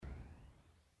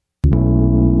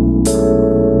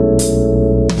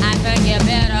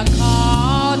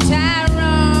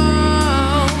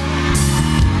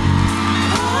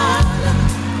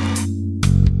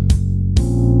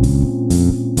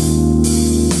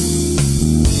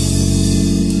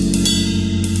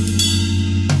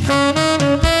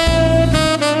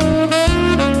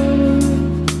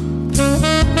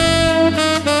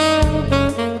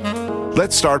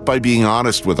start by being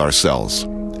honest with ourselves.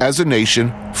 As a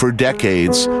nation, for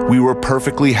decades, we were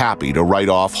perfectly happy to write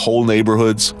off whole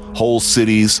neighborhoods, whole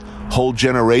cities, whole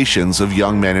generations of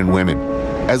young men and women,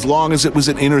 as long as it was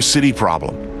an inner city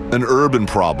problem, an urban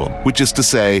problem, which is to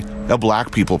say, a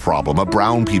black people problem, a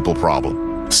brown people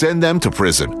problem. Send them to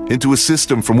prison, into a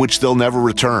system from which they'll never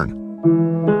return.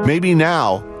 Maybe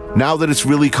now that it's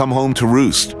really come home to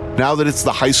roost, now that it's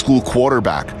the high school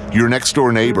quarterback, your next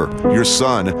door neighbor, your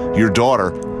son, your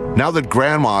daughter, now that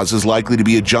grandma's as likely to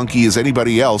be a junkie as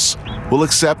anybody else, we'll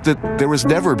accept that there has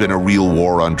never been a real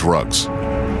war on drugs.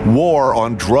 War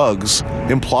on drugs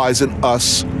implies an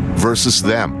us versus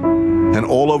them. And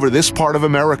all over this part of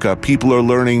America, people are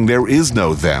learning there is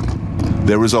no them.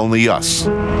 There is only us.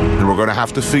 And we're going to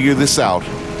have to figure this out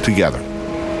together.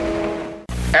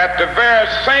 At the very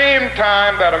same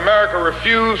time that America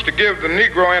refused to give the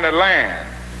Negro any land,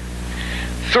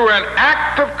 through an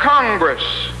act of Congress,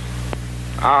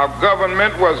 our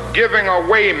government was giving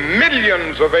away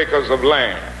millions of acres of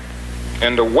land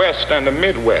in the West and the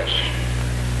Midwest,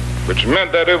 which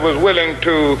meant that it was willing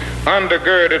to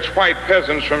undergird its white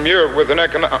peasants from Europe with an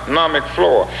economic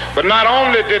floor. But not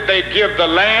only did they give the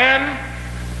land,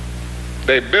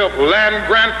 they built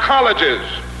land-grant colleges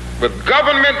with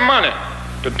government money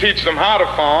to teach them how to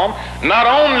farm. Not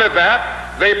only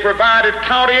that, they provided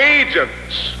county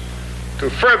agents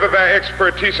to further their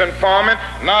expertise in farming.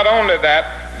 Not only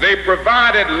that, they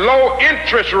provided low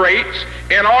interest rates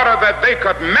in order that they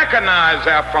could mechanize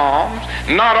their farms.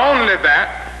 Not only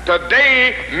that,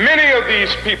 today, many of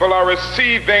these people are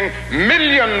receiving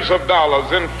millions of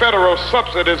dollars in federal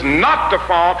subsidies not to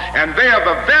farm, and they are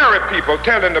the very people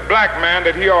telling the black man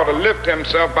that he ought to lift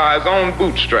himself by his own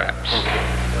bootstraps.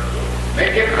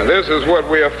 And this is what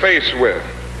we are faced with,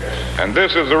 and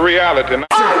this is the reality.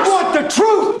 I want the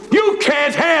truth! You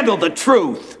can't handle the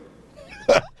truth!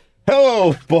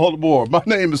 Hello, Baltimore. My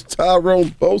name is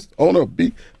Tyrone Post, owner of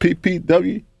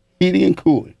BPPW Heating and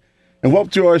Cooling. And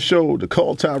welcome to our show, the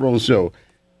Call Tyrone Show.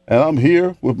 And I'm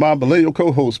here with my millennial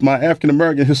co-host, my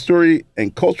African-American historian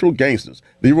and cultural gangsters,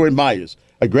 Leroy Myers,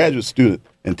 a graduate student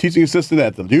and teaching assistant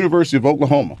at the University of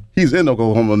Oklahoma. He's in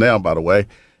Oklahoma now, by the way.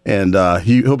 And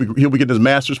he'll be getting his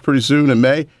master's pretty soon in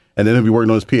May, and then he'll be working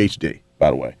on his PhD,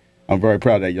 by the way. I'm very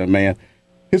proud of that young man.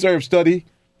 His area of study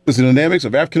is the dynamics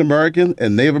of African-American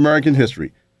and Native American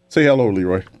history. Say hello,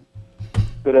 Leroy.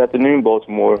 Good afternoon,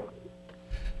 Baltimore.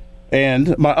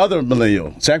 And my other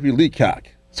millennial, Zachary Leacock,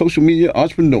 social media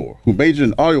entrepreneur who majored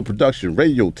in audio production,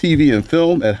 radio, TV, and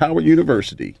film at Howard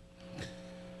University.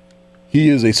 He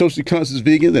is a socially conscious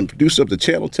vegan and producer of the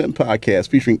Channel 10 podcast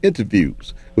featuring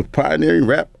interviews with pioneering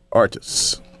rap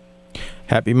artists.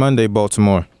 Happy Monday,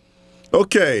 Baltimore.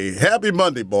 Okay, happy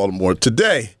Monday, Baltimore.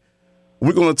 Today,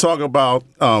 we're going to talk about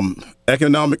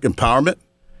economic empowerment,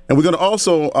 and we're going to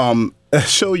also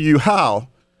show you how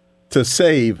to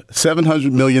save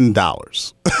 $700 million.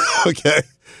 Okay?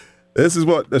 This is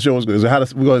what the show is going to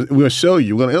do. We're going to show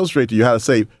you, we're going to illustrate to you how to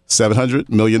save $700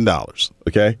 million.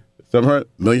 Okay? 700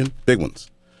 million, big ones.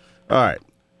 All right.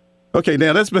 Okay,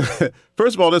 now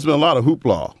first of all, there's been a lot of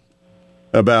hoopla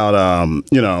about,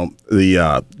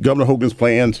 the Governor Hogan's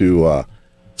plan to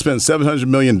spend $700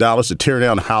 million to tear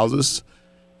down houses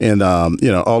and,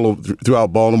 all over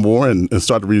throughout Baltimore and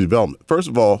start the redevelopment. First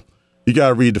of all, you got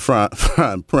to read the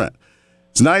fine print.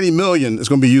 It's $90 million. It's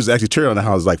going to be used to actually tear down the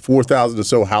houses, like 4,000 or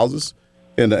so houses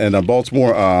in the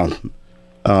Baltimore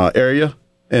area.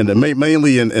 And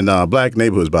mainly in black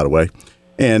neighborhoods, by the way.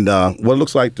 And what it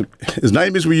looks like is $90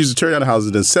 million we use to tear down the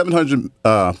houses, then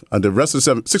the rest of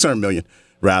 $600 million,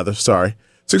 rather, sorry.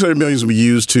 $600 million will be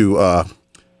used to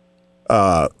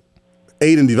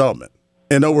aid in development.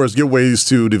 In other words, give ways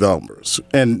to developers.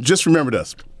 And just remember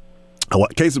this.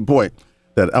 Case in point,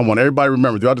 that I want everybody to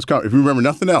remember throughout this conference, if you remember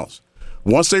nothing else,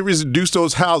 once they reduce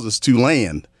those houses to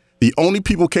land, the only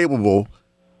people capable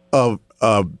of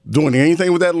doing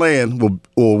anything with that land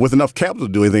or with enough capital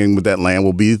to do anything with that land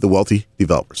will be the wealthy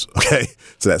developers. Okay,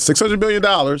 so that $600 million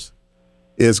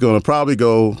is going to probably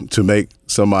go to make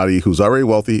somebody who's already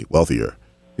wealthy wealthier.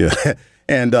 Yeah,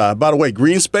 and by the way,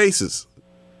 green spaces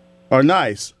are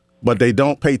nice, but they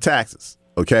don't pay taxes.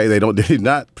 Okay, they do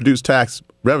not produce tax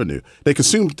revenue. They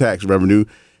consume tax revenue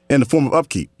in the form of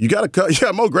upkeep. You got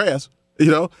to mow grass. I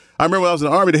remember when I was in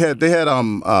the Army, they had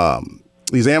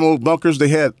these ammo bunkers. They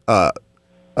had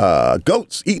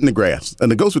goats eating the grass,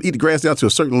 and the goats would eat the grass down to a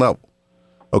certain level.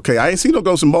 Okay, I ain't seen no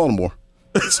goats in Baltimore,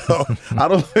 so I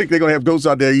don't think they're gonna have goats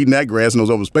out there eating that grass in those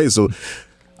open spaces. So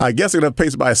I guess they're gonna pay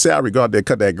somebody a salary to go out there and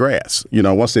cut that grass.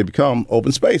 Once they become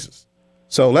open spaces.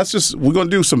 So we're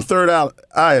gonna do some third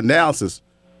eye analysis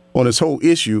on this whole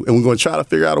issue, and we're gonna try to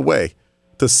figure out a way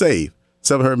to save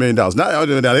 $700 million. Now they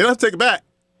don't have to take it back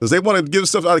because they want to give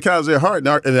stuff out of the kindness of their heart.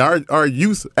 And our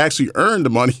youth actually earned the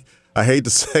money. I hate to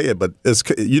say it, but it's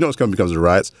coming because of the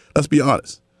riots. Let's be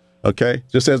honest, okay?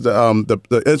 Just as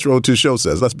the intro to the show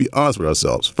says, let's be honest with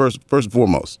ourselves first and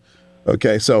foremost,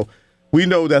 okay? So we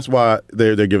know that's why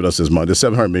they're giving us this money, the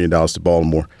 $700 million to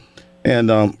Baltimore,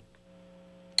 and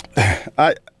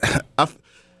I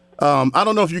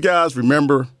don't know if you guys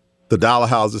remember the dollar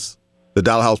houses, the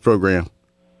dollar house program.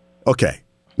 Okay,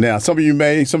 now some of you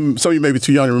may be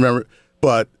too young to remember it,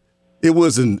 but it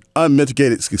was an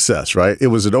unmitigated success, right? It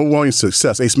was an overwhelming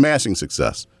success, a smashing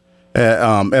success.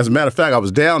 As a matter of fact, I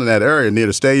was down in that area near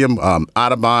the stadium,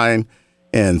 Otterbein,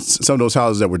 and some of those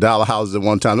houses that were dollar houses at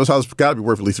one time. Those houses got to be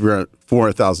worth at least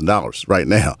 $400,000 right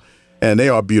now, and they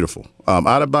are beautiful.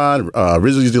 Otterbein,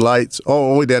 Ridgely's Delights,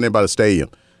 all the way down there by the stadium.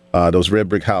 Those red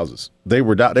brick houses. They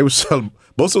were selling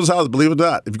most of those houses. Believe it or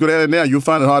not, if you go down there now, you'll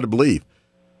find it hard to believe.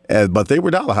 But they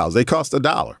were dollar houses. They cost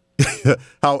 $1.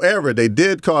 However, they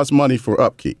did cost money for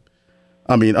upkeep.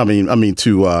 I mean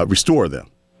to restore them.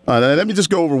 Let me just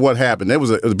go over what happened. It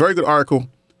was a very good article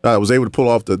I was able to pull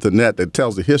off the net that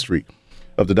tells the history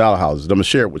of the dollar houses. I'm going to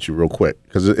share it with you real quick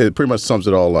because it pretty much sums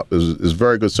it all up. It's a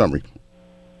very good summary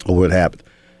of what happened.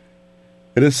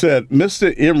 And it said,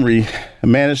 Mr. Emery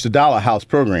managed the dollar house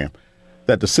program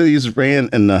that the cities ran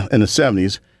in the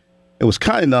 70s. It was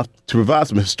kind enough to provide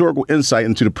some historical insight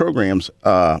into the program's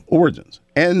origins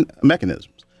and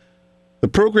mechanisms. The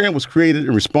program was created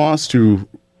in response to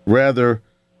rather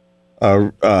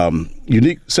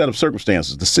unique set of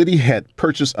circumstances. The city had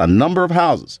purchased a number of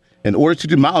houses in order to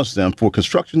demolish them for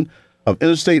construction of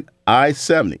Interstate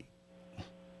I-70.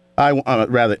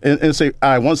 Interstate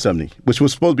I-170, which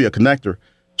was supposed to be a connector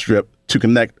strip to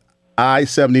connect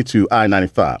I-70 to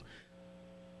I-95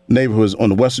 neighborhoods on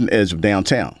the western edge of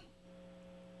downtown,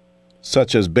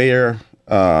 such as Bayer,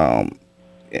 Otterbein,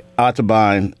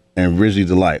 and Ridgely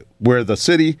Delight, where the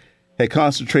city had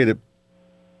concentrated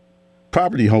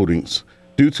property holdings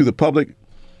due to public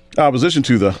opposition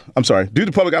to the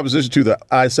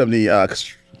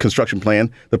I-70 construction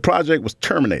plan. The project was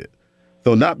terminated,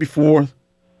 though not before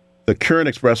the current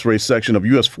expressway section of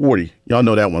US 40, y'all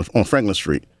know that one, on Franklin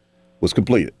Street, was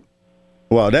completed.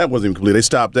 Well, that wasn't even complete. They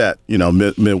stopped that,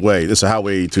 midway. It's a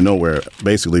highway to nowhere,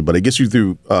 basically, but it gets you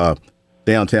through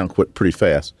downtown pretty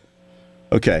fast.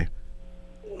 Okay.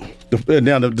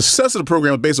 Now, the success of the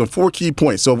program is based on 4 key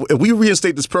points. So if we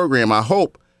reinstate this program, I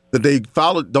hope that they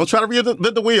follow. Don't try to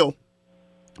reinvent the wheel,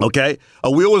 okay?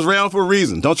 A wheel was round for a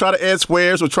reason. Don't try to add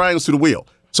squares or triangles to the wheel.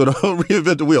 So don't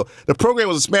reinvent the wheel. The program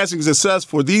was a smashing success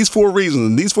for these 4 reasons,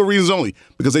 and these 4 reasons only,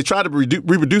 because they tried to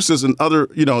reproduce this in other,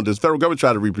 the federal government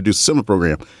tried to reproduce a similar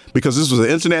program, because this was an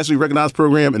internationally recognized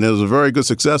program, and it was a very good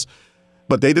success,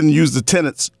 but they didn't use the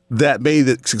tenets that made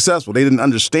it successful. They didn't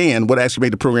understand what actually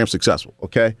made the program successful,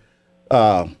 okay?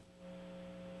 Number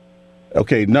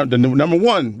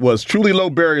 1 was truly low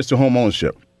barriers to home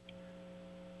ownership.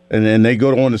 And then they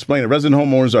go on to explain that resident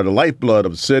homeowners are the lifeblood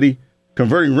of the city.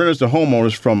 Converting renters to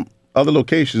homeowners from other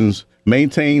locations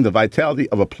maintain the vitality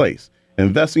of a place.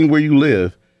 Investing where you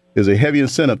live is a heavy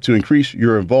incentive to increase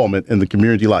your involvement in the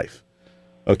community life.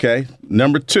 Okay.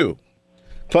 Number 2,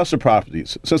 cluster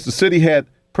properties. Since the city had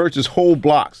purchased whole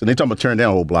blocks, and they talking about tearing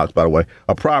down whole blocks, by the way,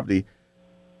 of property,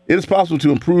 it is possible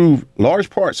to improve large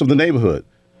parts of the neighborhood.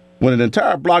 When an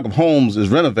entire block of homes is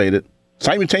renovated,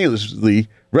 simultaneously,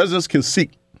 residents can see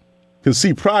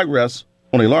progress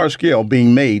on a large scale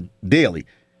being made daily.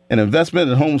 An investment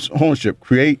in ownership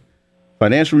create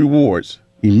financial rewards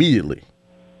immediately.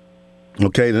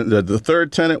 Okay, the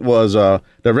third tenet was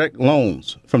direct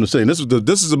loans from the city. And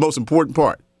this is the most important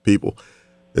part, people.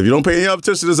 If you don't pay any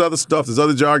attention to this other stuff, this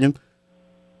other jargon,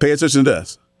 pay attention to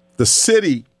this.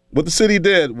 What the city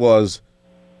did was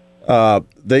the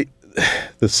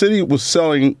city was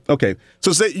selling. Okay,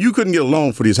 so say you couldn't get a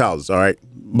loan for these houses. All right,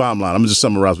 bottom line, I'm gonna just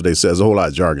summarize what they said. There's a whole lot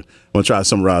of jargon. I'm gonna try to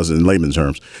summarize it in layman's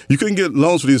terms. You couldn't get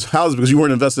loans for these houses because you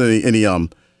weren't investing any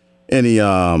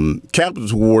capital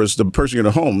towards the purchasing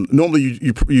of the home. Normally,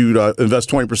 you invest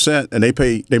 20%, and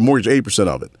they mortgage 80%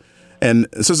 of it. And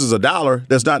since it's $1,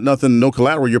 that's not nothing, no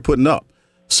collateral you're putting up.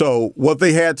 So what the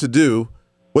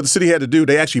city had to do,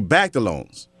 they actually backed the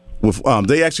loans.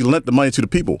 They actually lent the money to the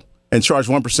people and charged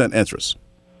 1% interest.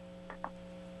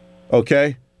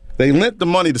 Okay? They lent the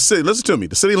money to the city. Listen to me.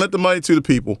 The city lent the money to the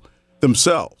people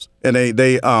themselves, and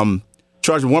they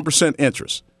charged 1%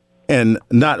 interest. And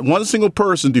not one single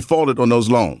person defaulted on those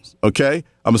loans. Okay?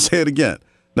 I'm going to say it again.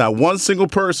 Not one single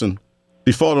person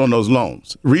defaulted on those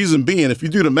loans. Reason being, if you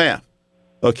do the math,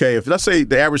 okay, if let's say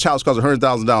the average house costs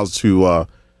 $100,000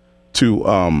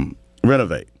 to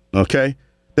renovate, okay?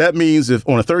 that means if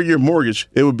on a 30-year mortgage,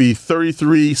 it would be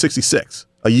 $33.66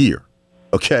 a year,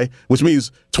 okay? Which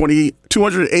means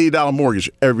 $280 mortgage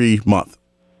every month.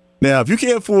 Now, if you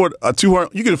can't afford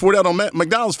you can afford that on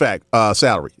McDonald's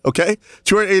salary, okay?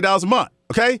 $280 a month,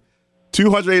 okay?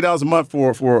 $280 a month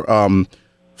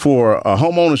for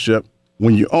home ownership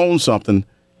when you own something,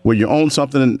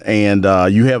 and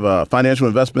you have a financial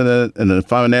investment in it and a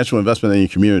financial investment in your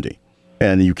community.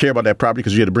 And you care about that property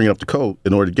because you had to bring it up to code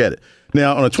in order to get it.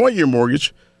 Now, on a 20-year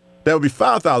mortgage, that would be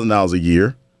 $5,000 a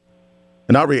year.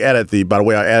 And I already added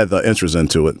I added the interest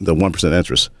into it, the 1%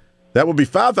 interest. That would be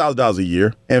 $5,000 a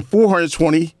year and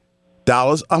 $420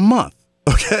 a month.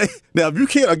 Okay? Now, if you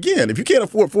can't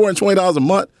afford $420 a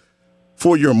month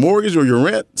for your mortgage or your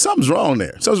rent, something's wrong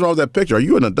there. Something's wrong with that picture. Are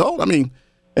you an adult? I mean,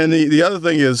 and the other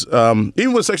thing is,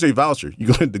 even with Section 8 voucher,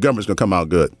 the government's going to come out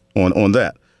good on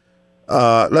that.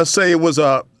 Let's say it was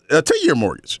a 10-year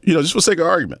mortgage, just for sake of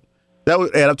argument. That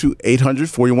would add up to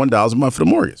 $841 a month for the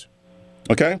mortgage.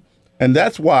 Okay? And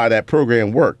that's why that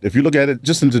program worked. If you look at it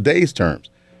just in today's terms,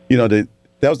 that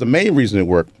was the main reason it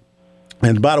worked.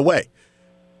 And by the way,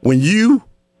 when you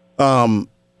develop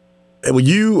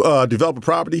a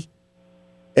property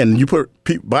and you put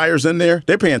buyers in there,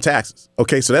 they're paying taxes.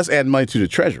 Okay? So that's adding money to the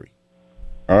Treasury.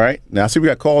 All right? Now, I see we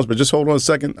got calls, but just hold on a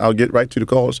second. I'll get right to the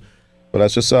calls. But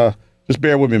that's just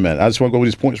bear with me, man. I just want to go over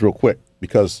these points real quick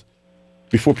because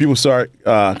before people start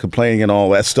complaining and all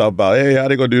that stuff about, hey, how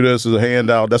they going to do this as a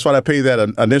handout? That's why I paid that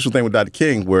initial thing with Dr.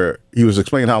 King where he was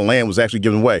explaining how land was actually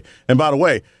given away. And by the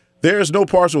way, there's no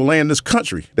parcel of land in this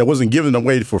country that wasn't given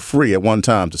away for free at one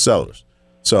time to settlers.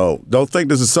 So don't think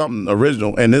this is something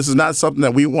original. And this is not something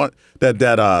that we want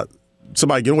that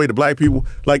somebody get away to black people.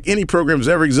 Like any program that's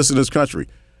ever existed in this country,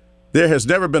 there has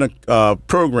never been a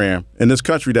program in this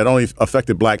country that only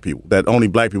affected black people, that only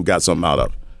black people got something out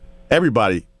of.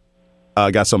 Everybody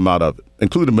got something out of it,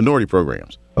 including minority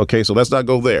programs. Okay, so let's not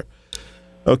go there.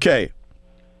 Okay.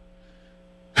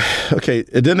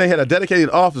 And then they had a dedicated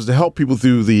office to help people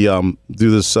through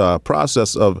this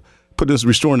process of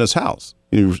restoring this house,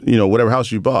 whatever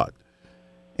house you bought.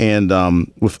 And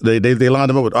they lined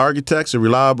them up with architects and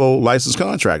reliable licensed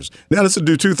contractors. Now, this will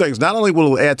do two things. Not only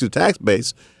will it add to the tax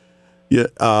base,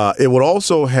 it would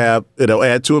also it'll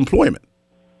add to employment.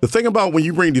 The thing about when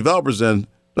you bring developers in,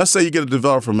 let's say you get a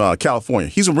developer from California.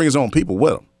 He's going to bring his own people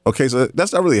with him. Okay, so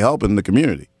that's not really helping the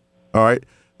community. All right?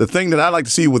 The thing that I like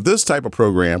to see with this type of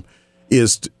program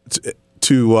is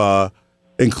to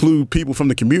include people from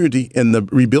the community in the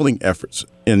rebuilding efforts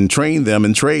and train them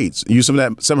in trades. Use some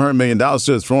of that $700 million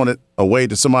instead of throwing it away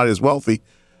to somebody that's wealthy.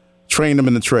 Train them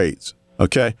in the trades.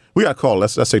 Okay? We got a call.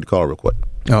 Let's take the call real quick.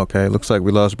 Okay, looks like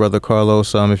we lost Brother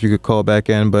Carlos. If you could call back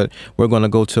in, but we're going to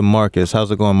go to Marcus. How's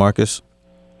it going, Marcus?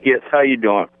 Yes, how you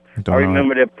doing? I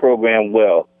remember that program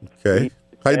well. Okay.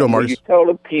 How you doing, Marcus? You tell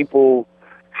the people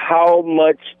how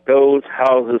much those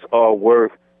houses are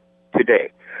worth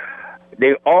today.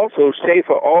 They also,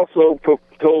 Schaefer also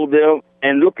told them,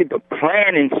 and look at the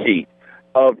planning sheet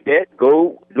of that.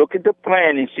 Go look at the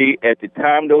planning sheet at the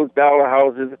time those dollar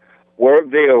houses were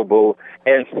available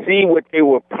and see what they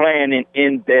were planning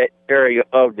in that area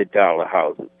of the dollar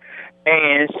houses.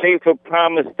 And Schaefer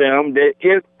promised them that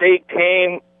if they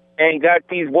came and got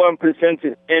these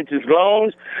 1% interest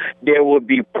loans, there would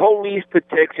be police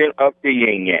protection up the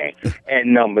yin-yang.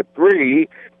 And number three,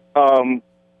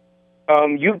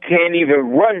 you can't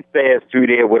even run fast through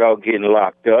there without getting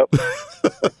locked up.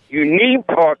 You need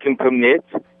parking permits,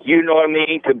 you know what I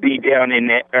mean, to be down in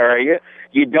that area.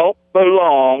 You don't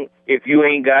belong if you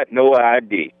ain't got no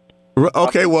ID.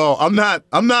 Okay, well, I'm not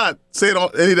saying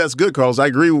any of that's good, Carlos. I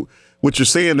agree with what you're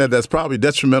saying, that's probably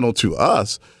detrimental to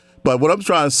us. But what I'm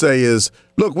trying to say is,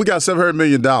 look, we got $700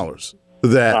 million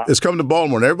that is coming to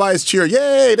Baltimore, and everybody's cheering.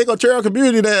 Yay, they're going to tear our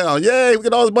community down. Yay, we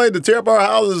get all this money to tear up our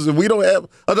houses, and we don't have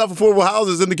enough affordable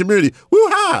houses in the community.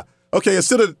 Woo-ha! Okay,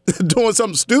 instead of doing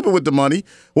something stupid with the money,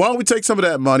 why don't we take some of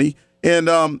that money and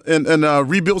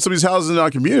rebuild some of these houses in our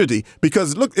community?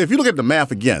 Because look, if you look at the math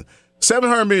again,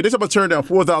 $700 million, they're talking about tearing down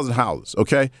 4,000 houses,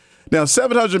 okay? Now,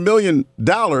 $700 million,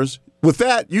 with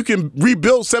that, you can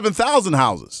rebuild 7,000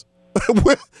 houses. You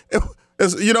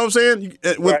know what I'm saying?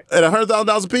 At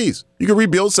 $100,000 a piece, you can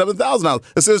rebuild 7,000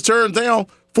 houses. It says turn down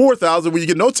 4,000 where you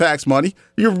get no tax money.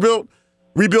 You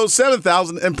rebuild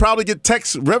 7,000 and probably get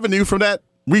tax revenue from that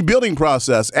rebuilding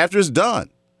process after it's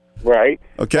done. Right.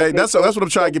 Okay, that's what I'm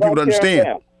trying to get people to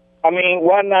understand. I mean,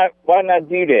 why not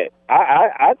do that?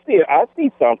 I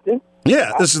see something.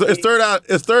 Yeah, it's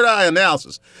third eye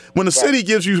analysis. When the city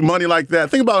gives you money like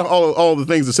that, think about all the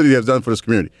things the city has done for this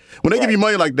community. When they give you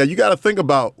money like that, you got to think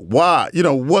about why.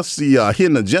 What's the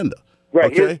hidden agenda?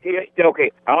 Right. Okay.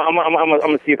 Okay. I'm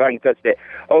gonna see if I can touch that.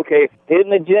 Okay.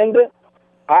 Hidden agenda.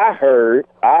 I heard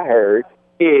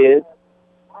is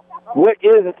what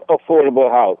is affordable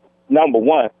housing? Number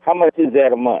one, how much is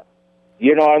that a month?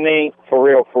 You know what I mean? For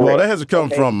real. Well, that has to come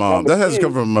from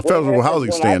federal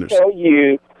housing standards. I tell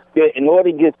you that in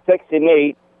order to get Section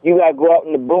 8, you got to go out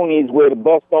in the boonies where the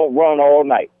bus don't run all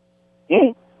night.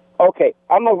 Okay,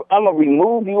 I'm gonna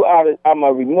remove you out of. I'm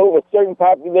gonna remove a certain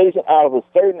population out of a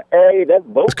certain area. That's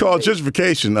both. It's called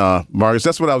gentrification, Marcus.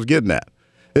 That's what I was getting at.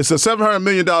 It's a $700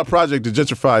 million project to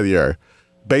gentrify the area.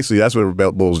 Basically, that's what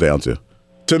it boils down to.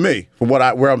 To me, from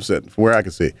where I'm sitting, from where I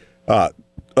can see.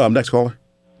 Next caller.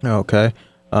 Okay.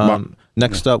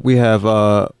 Next up, we have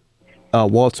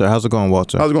Walter. How's it going,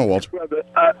 Walter? How's it going, Walter? Brother,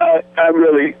 I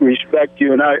really respect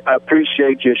you, and I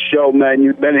appreciate your show, man.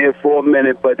 You've been here for a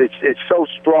minute, but it's so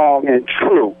strong and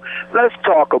true. Let's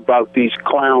talk about these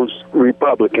clowns,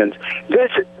 Republicans.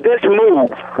 This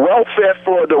move, welfare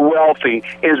for the wealthy,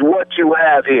 is what you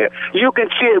have here. You can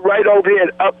see it right over here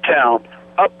at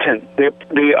Upton, the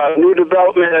new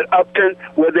development at Upton,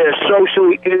 where they're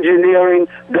socially engineering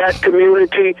that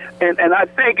community. And I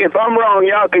think, if I'm wrong,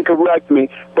 y'all can correct me,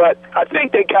 but I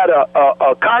think they got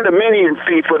a condominium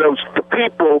fee for the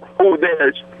people who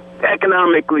they're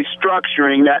economically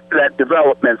structuring that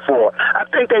development for. I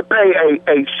think they pay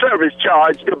a service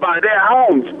charge to buy their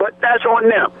homes, but that's on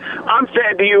them. I'm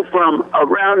saying to you from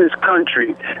around this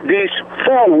country, these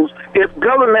fools, if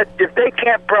they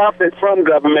can't profit from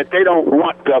government, they don't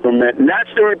want government. And that's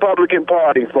the Republican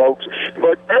Party, folks.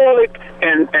 But Ehrlich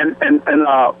and Can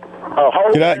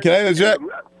I interject?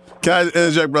 Can I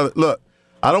interject, brother? Look,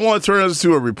 I don't want to turn this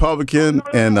to a Republican,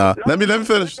 and let me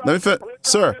finish.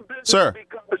 Sir.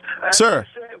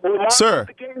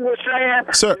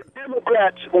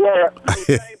 Democrats were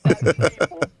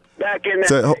back in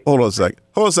that. Hold on a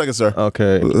second, sir.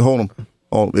 Okay. Hold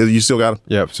on. You still got him?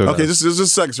 Yep. So okay, just a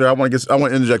second, sir. I want to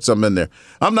interject something in there.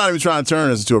 I'm not even trying to turn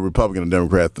this into a Republican and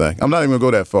Democrat thing. I'm not even going to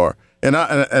go that far. And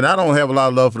I don't have a lot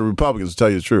of love for the Republicans, to tell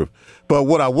you the truth. But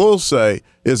what I will say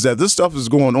is that this stuff is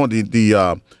going on.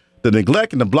 The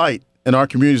neglect and the blight in our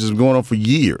communities has been going on for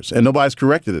years, and nobody's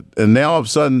corrected it. And now all of a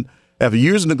sudden, after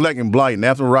years of neglect and blight, and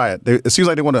after the riot, it seems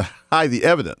like they want to hide the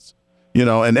evidence.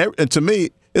 And to me,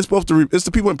 it's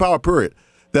the people in power, period,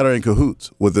 that are in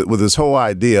cahoots with this whole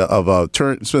idea of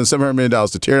spending $700 million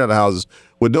to tear down the houses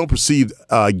with no perceived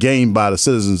gain by the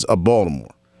citizens of Baltimore,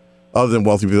 other than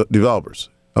wealthy developers.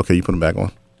 Okay, you put them back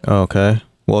on. Okay.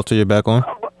 Walter, you're back on?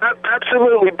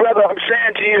 Absolutely, brother. I'm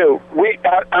saying to you,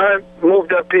 I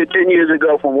moved up here 10 years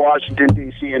ago from Washington,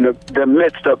 D.C. in the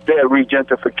midst of their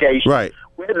regentrification. Right.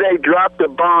 Where they dropped the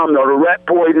bomb or the rat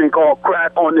poisoning called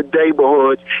crack on the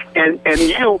neighborhoods, and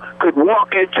you could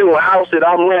walk into a house that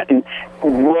I'm renting,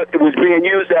 what was being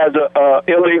used as a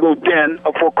illegal den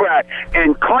for crack,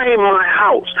 and claim my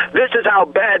house. This is how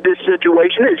bad this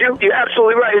situation is. You're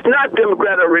absolutely right. It's not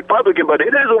Democrat or Republican, but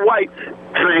it is a white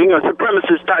thing, a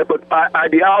supremacist type of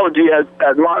ideology, as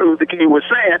Martin Luther King was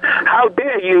saying. How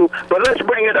dare you? But let's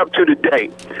bring it up to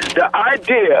today. The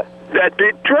idea that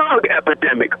the drug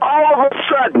epidemic, all of a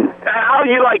sudden, how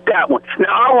you like that one? Now,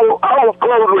 I will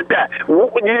close with that.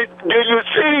 Do you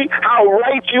see how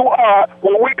right you are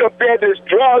when we compare this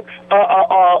drug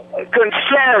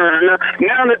concern,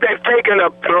 now that they've taken a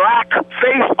black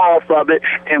face off of it,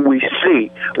 and we see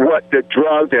what the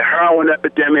drug, the heroin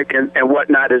epidemic, and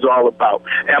whatnot is all about?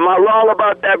 Am I wrong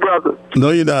about that, brother?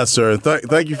 No, you're not, sir.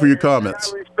 Thank you for your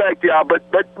comments. I respect y'all, but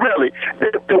really,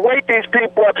 the way these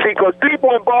people are, because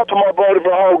people in Baltimore voted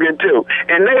for Hogan too,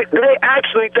 and they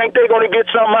actually think they're going to get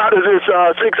something out of this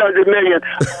 $600 million,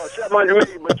 $700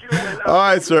 million. But all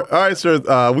right, sir.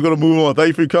 We're going to move on. Thank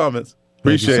you for your comments.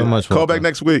 Appreciate it. So much, Call Walter. back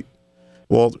next week,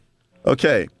 Walter.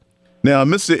 Okay. Now,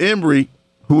 Mr. Embry,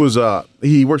 who was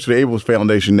he works for the Abrams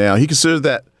Foundation now. He considers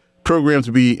that program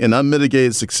to be an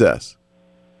unmitigated success.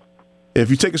 If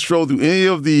you take a stroll through any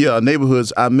of the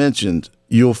neighborhoods I mentioned,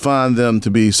 you'll find them to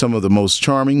be some of the most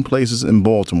charming places in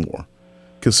Baltimore.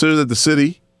 Consider that the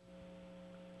city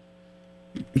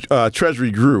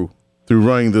treasury grew through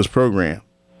running this program.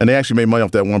 And they actually made money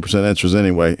off that 1% interest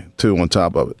anyway, too, on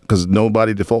top of it, because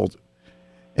nobody defaulted.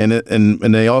 And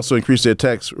they also increased their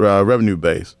tax revenue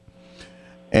base.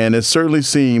 And it certainly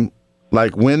seemed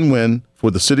like win-win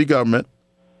for the city government,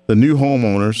 the new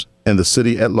homeowners, and the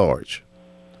city at large.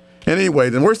 And anyway,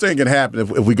 the worst thing that can happen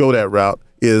if we go that route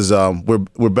is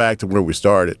we're back to where we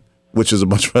started, which is a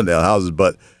bunch of rundown houses.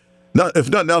 But if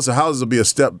nothing else, the houses will be a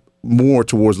step more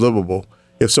towards livable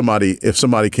if somebody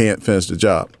can't finish the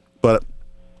job. But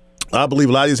I believe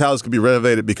a lot of these houses could be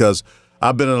renovated because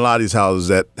I've been in a lot of these houses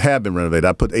that have been renovated.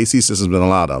 I put AC systems in a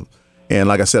lot of them. And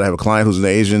like I said, I have a client who's an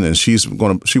Asian, and she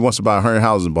wants to buy 100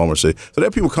 houses in Baltimore City. So there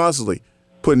are people constantly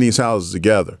putting these houses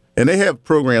together. And they have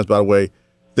programs, by the way,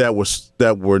 that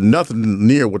were nothing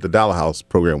near what the Dollar House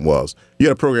program was. You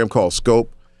had a program called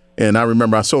Scope, and I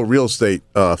remember I sold real estate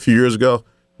a few years ago.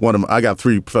 I got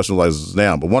 3 professional licenses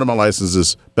now, but one of my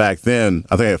licenses back then,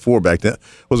 I think I had 4 back then,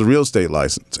 was a real estate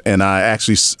license. And I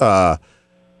actually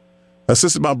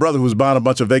assisted my brother who was buying a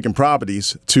bunch of vacant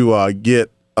properties to get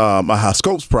a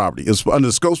Scopes property. It was under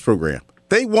the Scopes program.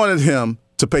 They wanted him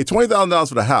to pay $20,000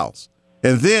 for the house,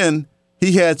 and then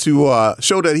he had to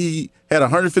show that he had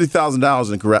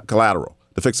 $150,000 in collateral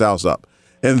to fix the house up.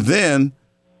 And then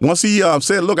once he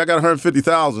said, look, I got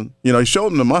 $150,000, he showed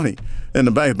them the money in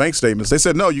the bank statements. They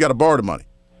said, no, you got to borrow the money.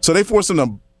 So they forced him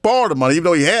to borrow the money, even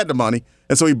though he had the money.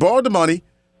 And so he borrowed the money,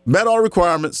 met all the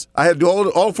requirements. I had to do all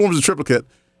the forms of triplicate.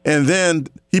 And then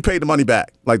he paid the money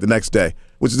back like the next day,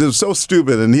 which is so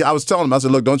stupid. And I was telling him, I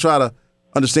said, look, don't try to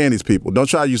understand these people. Don't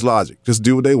try to use logic. Just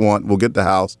do what they want. We'll get the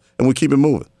house and we'll keep it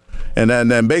moving. And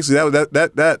then basically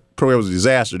that program was a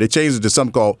disaster. They changed it to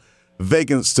something called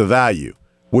vacants to value,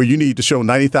 where you need to show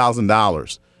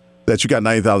 $90,000 that you got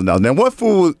 $90,000. Now, what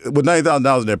fool with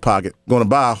 $90,000 in their pocket going to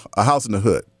buy a house in the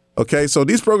hood? Okay, so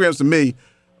these programs to me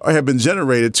have been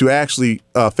generated to actually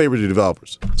favor the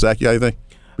developers. Zach, you got anything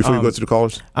before you go to the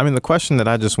callers? I mean, the question that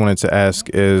I just wanted to ask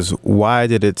is, why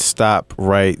did it stop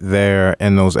right there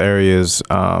in those areas,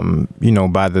 by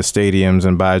the stadiums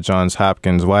and by Johns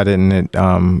Hopkins? Why didn't it,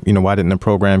 why didn't the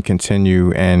program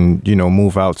continue and,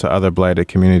 move out to other blighted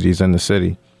communities in the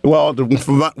city? Well,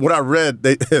 from what I read,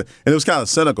 and it was kind of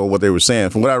cynical what they were saying.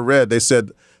 From what I read, they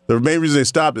said the main reason they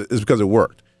stopped it is because it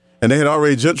worked. And they had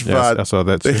already gentrified. Yes, I saw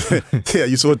that too. Yeah,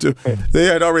 you saw it too. They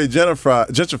had already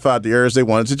gentrified the areas they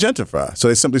wanted to gentrify. So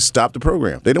they simply stopped the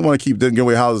program. They didn't want to keep giving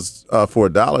away houses for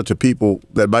 $1 to people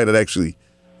that might actually,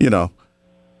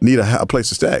 need a place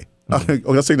to stay. Okay,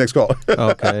 let's take the next call.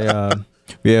 Okay.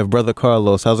 We have Brother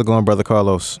Carlos. How's it going, Brother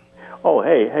Carlos? Oh,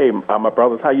 hey, my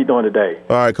brothers. How you doing today?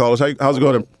 All right, Carlos. How's it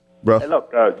going, bro? Hey,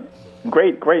 look,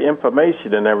 great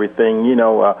information and everything.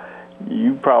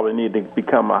 You probably need to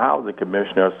become a housing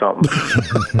commissioner or something.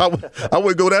 I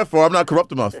wouldn't go that far. I'm not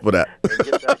corrupt enough for that.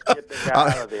 Get that guy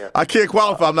out of there. I can't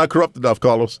qualify. I'm not corrupt enough,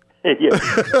 Carlos. Let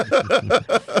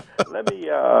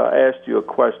me ask you a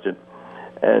question.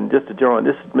 And just to join,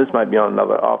 this might be on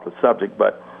another off the subject,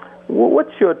 but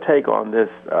what's your take on this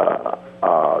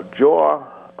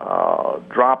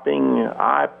jaw-dropping,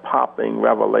 eye-popping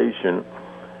revelation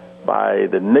by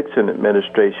the Nixon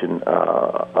administration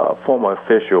former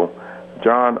official,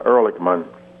 John Ehrlichman?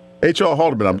 H.R.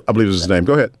 Haldeman, I believe is his name.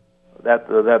 Go ahead. That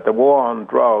the war on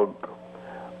drugs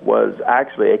was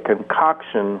actually a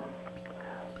concoction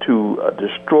to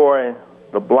destroy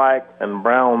the black and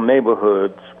brown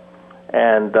neighborhoods.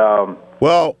 And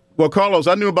well, Carlos,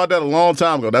 I knew about that a long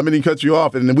time ago. I mean, he cut you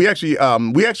off, and we actually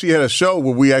had a show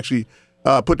where we actually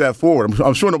put that forward.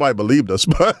 I'm sure nobody believed us,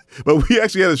 but we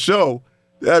actually had a show.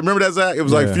 Remember that, Zach? It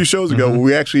was like a few shows ago where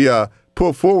we actually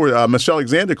put forward a Michelle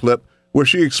Alexander clip where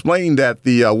she explained that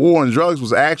the war on drugs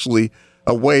was actually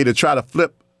a way to try to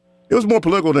flip. It was more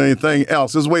political than anything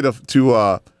else. It was a way to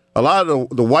a lot of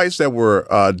the whites that were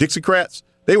Dixiecrats.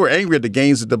 They were angry at the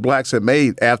gains that the blacks had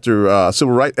made after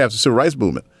civil rights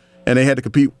movement, and they had to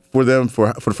compete for them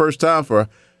for the first time for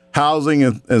housing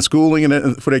and schooling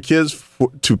and for their kids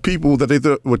to people that they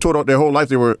were taught their whole life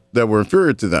that were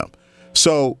inferior to them.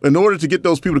 So in order to get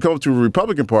those people to come to the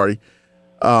Republican Party,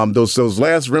 those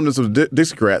last remnants of the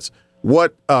Dixiecrats,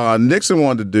 what Nixon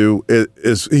wanted to do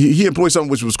is he employed something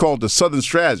which was called the Southern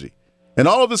Strategy. And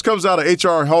all of this comes out of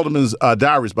H.R. Haldeman's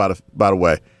diaries, by the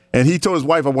way. And he told his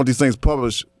wife, I want these things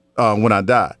published when I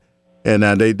die. And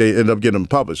they ended up getting them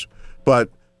published. But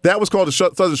that was called the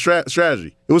Southern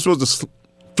Strategy. It was supposed to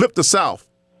flip the South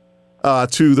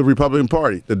to the Republican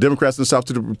Party, the Democrats in the South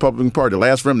to the Republican Party, the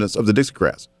last remnants of the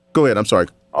Dixiecrats. Go ahead. I'm sorry.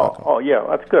 Oh, yeah,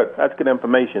 that's good. That's good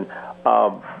information.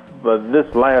 But this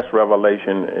last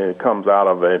revelation comes out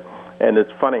of it, and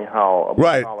it's funny how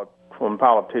when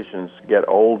politicians get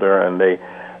older and they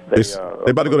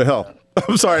about to go to hell.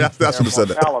 I'm sorry, I should have said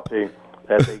that.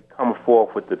 That they come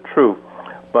forth with the truth.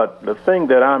 But the thing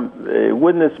that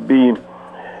wouldn't this be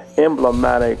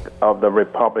emblematic of the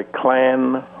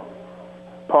Republican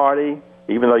Party?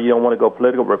 Even though you don't want to go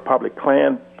political,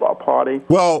 Republican Party.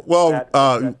 Well,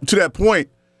 to that point,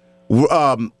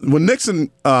 when Nixon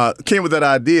came with that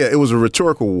idea, it was a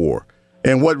rhetorical war,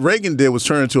 and what Reagan did was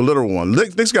turn it into a literal one.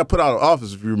 Nixon got put out of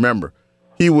office, if you remember.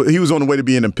 He was on the way to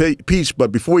being impeached,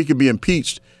 but before he could be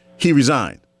impeached, he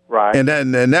resigned. Right. And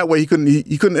that way he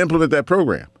couldn't implement that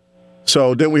program.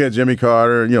 So then we had Jimmy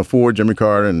Carter, Ford, Jimmy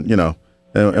Carter, and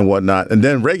and whatnot. And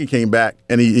then Reagan came back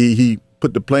and he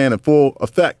put the plan in full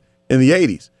effect in the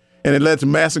 80s. And it led to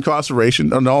mass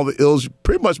incarceration and all the ills,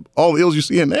 pretty much all the ills you're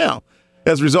seeing now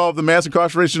as a result of the mass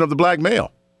incarceration of the black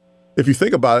male. If you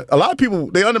think about it, a lot of people,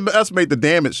 they underestimate the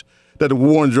damage that the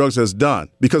war on drugs has done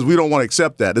because we don't want to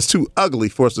accept that. It's too ugly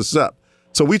for us to accept.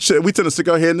 So we tend to stick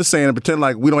our head in the sand and pretend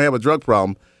like we don't have a drug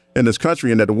problem in this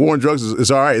country and that the war on drugs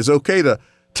is all right. It's okay to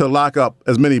lock up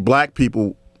as many black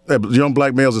people, young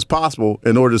black males as possible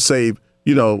in order to save,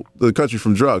 the country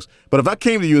from drugs. But if I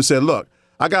came to you and said, look,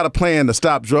 I got a plan to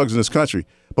stop drugs in this country,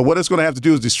 but what it's going to have to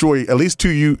do is destroy at least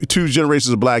two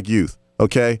generations of black youth,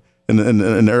 okay, in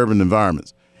the urban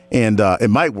environments. And it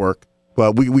might work,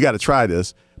 but we got to try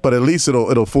this. But at least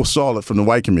it'll forestall it from the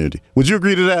white community. Would you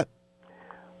agree to that?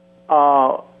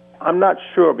 I'm not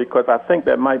sure because I think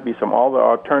there might be some other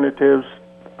alternatives.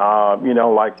 Carlos,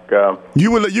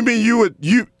 you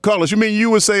mean you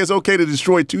would say it's okay to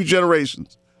destroy two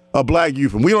generations of black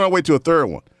youth, and we don't have to wait to a third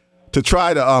one to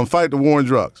try to fight the war on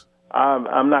drugs?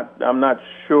 I'm not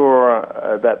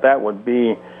sure that would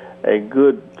be a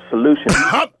good solution.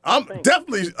 I'm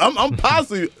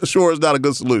positively sure it's not a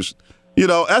good solution.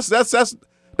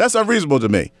 That's unreasonable to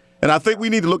me. And I think we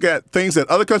need to look at things that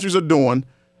other countries are doing,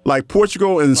 like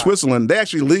Portugal and Switzerland. They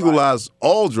actually legalize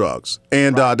all drugs,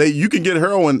 and you can get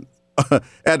heroin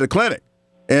at the clinic.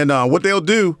 And what they'll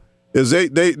do is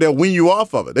they'll wean you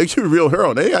off of it. They give you real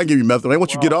heroin. They ain't give you methadone. They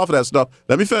want you to get off of that stuff.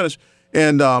 Let me finish.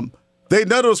 And none of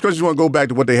those countries want to go back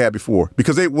to what they had before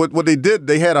because what they did,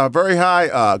 they had a very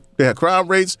high they had crime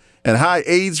rates and high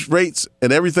AIDS rates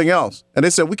and everything else. And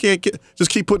they said we can't just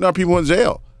keep putting our people in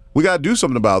jail. We got to do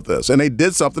something about this. And they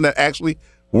did something that actually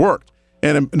worked.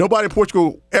 And nobody in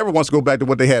Portugal ever wants to go back to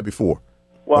what they had before.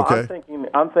 Well, okay?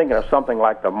 I'm thinking of something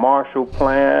like the Marshall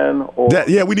Plan.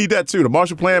 We need that too, the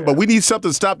Marshall Plan. Yeah. But we need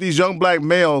something to stop these young black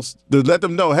males to let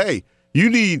them know, hey, you're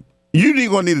going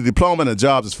to need a diploma and a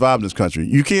job to survive in this country.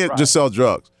 You can't just sell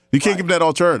drugs. You can't give them that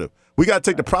alternative. We got to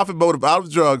take the profit motive out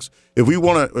of drugs if we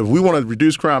want to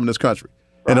reduce crime in this country.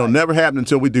 And it'll never happen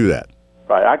until we do that.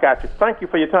 Right, I got you. Thank you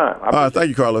for your time. Thank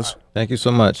you, Carlos. Thank you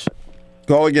so much.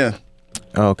 Call again.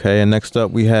 Okay, and next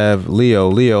up we have Leo.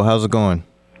 Leo, how's it going?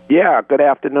 Yeah, good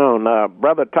afternoon,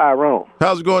 Brother Tyrone.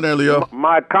 How's it going there, Leo?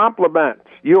 My compliments.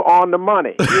 You're on the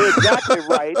money. You're exactly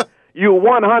right. You're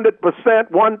 100%,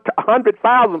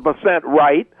 100,000%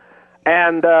 right.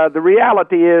 And the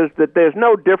reality is that there's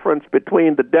no difference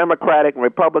between the Democratic and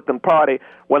Republican Party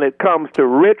when it comes to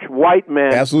rich white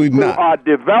men who are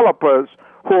developers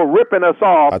who are ripping us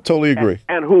off. I totally agree.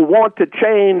 And who want to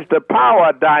change the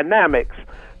power dynamics.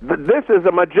 This is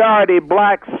a majority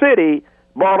black city,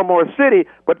 Baltimore City,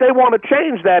 but they want to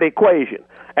change that equation.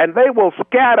 And they will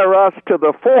scatter us to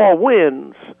the four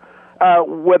winds,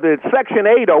 whether it's Section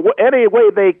 8 or any way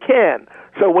they can.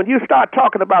 So when you start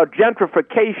talking about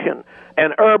gentrification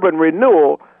and urban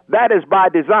renewal, that is by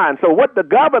design. So what the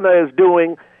governor is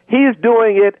doing, he's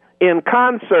doing it in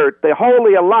concert, the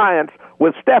Holy Alliance,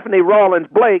 with Stephanie Rawlins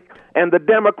Blake and the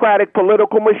Democratic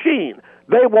political machine.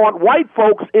 They want white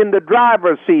folks in the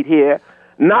driver's seat here,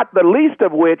 not the least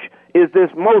of which is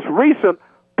this most recent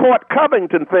Port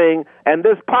Covington thing and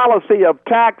this policy of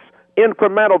tax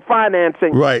incremental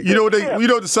financing. Right. You know what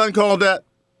the Sun called that?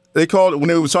 They called it, when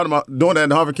they were talking about doing that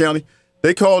in Harford County,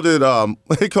 they called it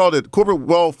corporate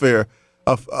welfare.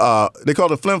 They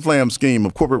called it a flim-flam scheme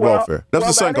of corporate welfare. That's what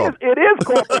the Sun called it. It is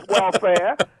corporate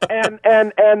welfare,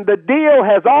 and the deal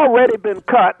has already been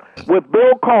cut with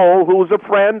Bill Cole, who's a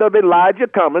friend of Elijah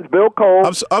Cummings. Bill Cole.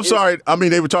 I'm sorry. I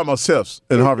mean, they were talking about SIFs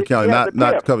in Harford County,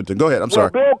 not Covington. Go ahead. I'm sorry.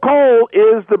 Bill Cole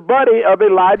is the buddy of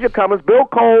Elijah Cummings. Bill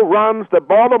Cole runs the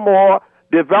Baltimore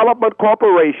Development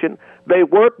Corporation. They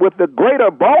work with the Greater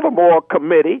Baltimore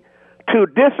Committee to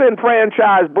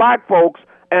disenfranchise black folks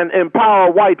and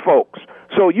empower white folks.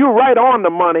 So you're right on the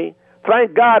money.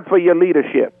 Thank God for your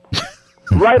leadership.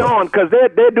 Right on, because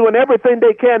they're doing everything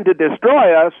they can to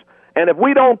destroy us. And if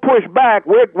we don't push back,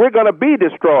 we're going to be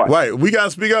destroyed. Right. We got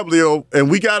to speak up, Leo,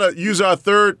 and we got to use our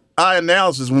third eye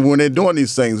analysis when they're doing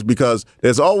these things because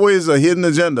there's always a hidden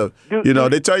agenda.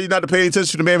 They tell you not to pay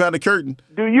attention to the man behind the curtain.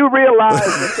 Do you realize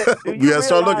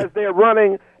they're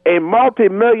running a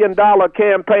multi-million-dollar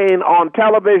campaign on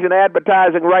television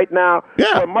advertising right now,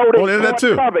 promoting Port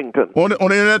Covington on the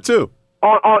internet too.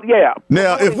 Yeah.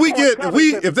 Now,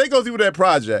 if they go through that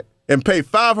project and pay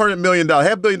 $500 million,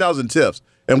 $500 million in tips,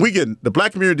 and we get the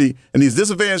black community and these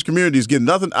disadvantaged communities get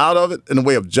nothing out of it in the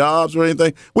way of jobs or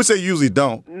anything, which they usually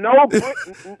don't.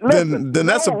 Then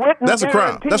that's a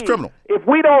crime. That's criminal. If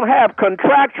we don't have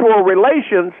contractual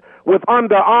relations with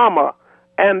Under Armour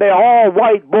and they're all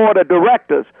white board of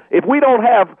directors, if we don't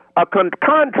have a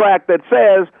contract that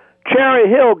says Cherry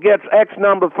Hill gets X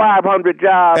number 500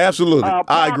 jobs. Absolutely.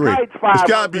 I agree. It's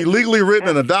got to be legally written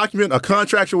in a document, a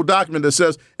contractual document that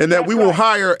says, and that we will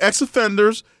hire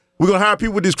ex-offenders. We're going to hire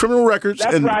people with these criminal records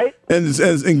and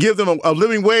give them a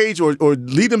living wage or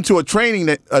lead them to a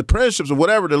training, apprenticeships or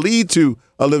whatever to lead to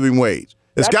a living wage.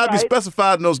 It's got to be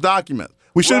specified in those documents.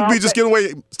 We shouldn't be just giving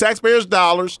away taxpayers'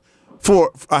 dollars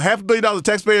for $500 million of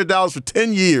taxpayers' dollars for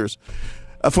 10 years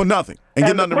for nothing and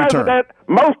get nothing in return.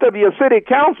 Most of your city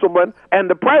councilmen and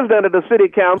the president of the city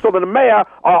council and the mayor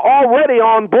are already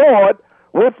on board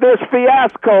with this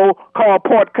fiasco called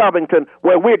Port Covington,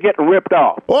 where we're getting ripped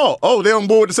off. Oh, they're on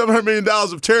board with the $700 million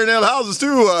of tearing down houses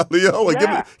too, Leo, and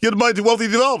give the money to wealthy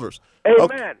developers. Amen.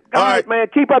 Okay. All right, man.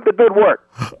 Keep up the good work.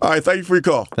 All right, thank you for your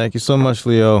call. Thank you so much,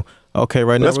 Leo. Okay,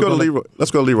 right now let's go to Leroy.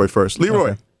 Let's go to Leroy first.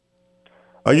 Leroy,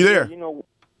 are you there?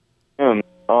 And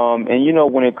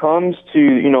when it comes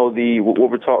to what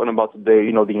we're talking about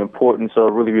today, the importance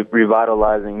of really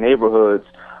revitalizing neighborhoods.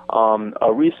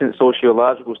 A recent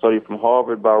sociological study from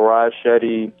Harvard by Raj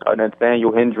Shetty,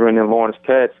 Nathaniel Hendren, and Lawrence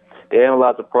Katz, they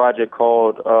analyzed a project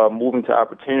called Moving to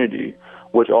Opportunity,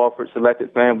 which offered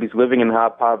selected families living in high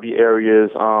poverty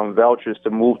areas vouchers to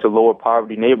move to lower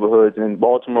poverty neighborhoods. And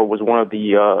Baltimore was one of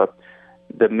the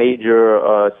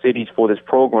major cities for this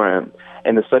program.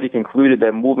 And the study concluded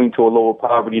that moving to a lower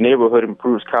poverty neighborhood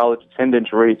improves college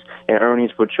attendance rates and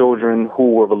earnings for children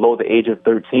who were below the age of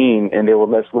 13, and they were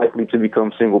less likely to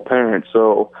become single parents.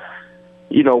 So,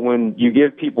 when you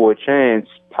give people a chance,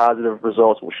 positive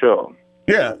results will show.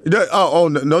 Yeah.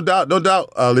 No doubt,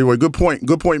 Leroy. Good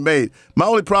point made. My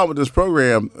only problem with this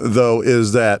program, though,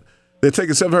 is that they're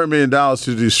taking $700 million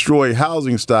to destroy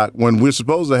housing stock when we're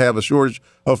supposed to have a shortage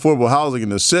of affordable housing in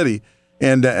the city.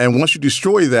 And once you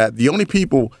destroy that,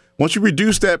 once you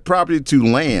reduce that property to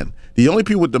land, the only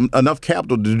people with enough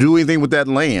capital to do anything with that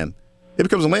land, it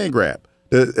becomes a land grab,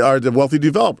 are the wealthy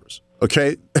developers,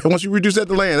 okay? Once you reduce that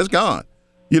to land, it's gone.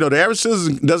 The average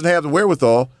citizen doesn't have the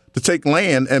wherewithal to take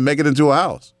land and make it into a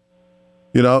house,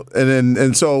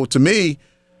 And so, to me,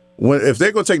 if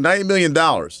they're going to take $90 million,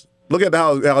 look at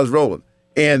how it's rolling,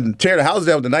 and tear the houses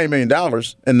down with the $90 million,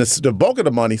 and the bulk of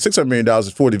the money, $600 million,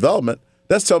 is for development,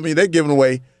 that's telling me they're giving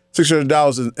away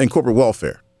 $600 in corporate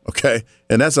welfare, okay?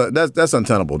 And that's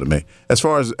untenable to me. As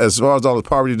far as all the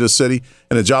poverty in this city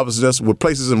and the joblessness, with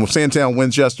places in Sandtown,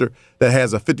 Winchester that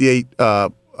has a 58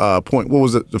 point. What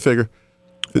was it? The figure?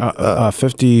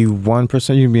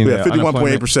 51%. You mean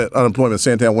 51.8% unemployment in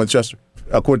Sandtown, Winchester,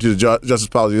 according to the Justice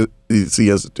Policy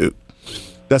Institute.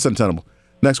 That's untenable.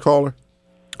 Next caller.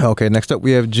 Okay, next up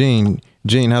we have Gene.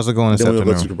 Gene, how's it going this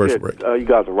afternoon? You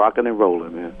guys are rocking and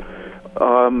rolling, man.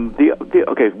 One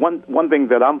thing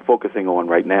that I'm focusing on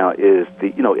right now is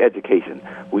the education.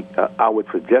 I would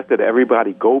suggest that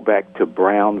everybody go back to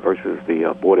Brown versus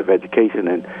the Board of Education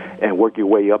and work your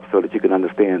way up so that you can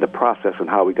understand the process and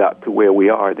how we got to where we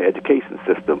are in the education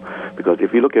system. Because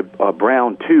if you look at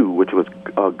Brown 2, which was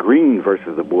Green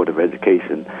versus the Board of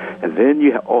Education, and then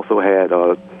you also had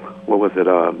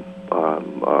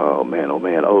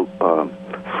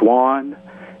Swan.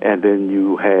 And then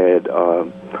you had,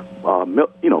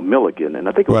 Milligan, and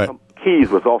I think it was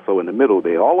Keys was also in the middle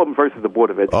there. All of them versus the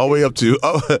Board of Education. All the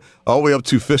way up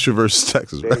to Fisher versus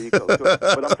Texas. There you go. But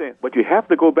I'm saying, you have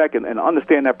to go back and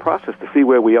understand that process to see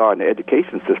where we are in the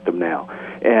education system now.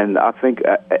 And I think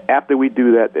after we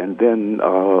do that, and then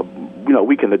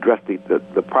we can address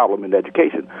the problem in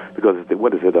education, because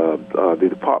the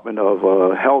Department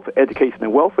of Health, Education,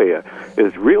 and Welfare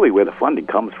is really where the funding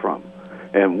comes from.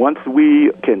 And once we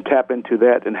can tap into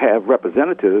that and have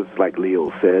representatives, like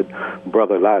Leo said,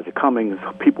 Brother Elijah Cummings,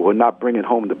 people who are not bringing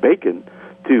home the bacon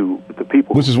to the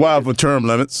people. Which is wild for term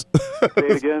limits. Say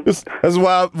it again? That's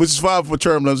wild, which is wild for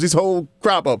term limits. This whole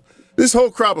crop of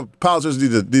politicians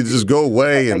need to just go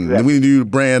away, and we need a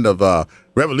brand of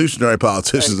revolutionary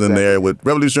politicians in there with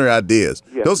revolutionary ideas.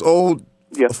 Yeah. Those old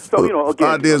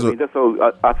ideas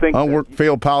I think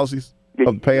failed policies.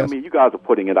 You guys are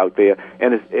putting it out there,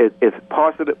 and it's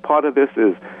part of this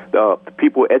is the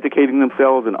people educating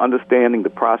themselves and understanding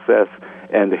the process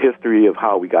and the history of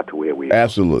how we got to where we are.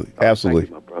 Absolutely. Thank you,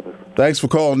 my brother. Thanks for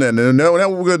calling in. And now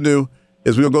what we're going to do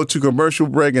is we're going to go to commercial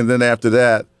break, and then after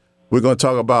that, we're going to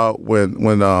talk about when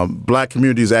black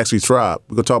communities actually thrive.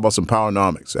 We're going to talk about some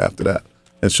powernomics after that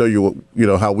and show you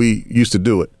how we used to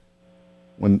do it.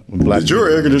 When black. Did your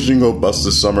air conditioning go bust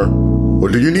this summer, or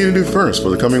do you need a new furnace for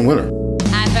the coming winter?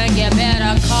 I think you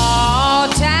better call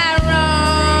Tyrone.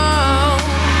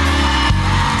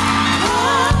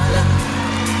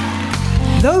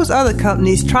 Those other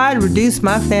companies try to reduce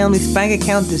my family's bank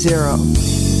account to zero.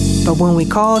 But when we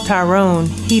called Tyrone,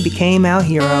 he became our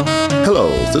hero. Hello,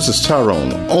 this is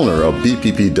Tyrone, owner of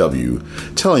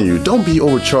BPPW, telling you don't be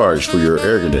overcharged for your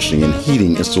air conditioning and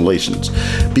heating installations.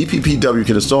 BPPW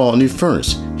can install a new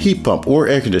furnace, heat pump, or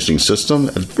air conditioning system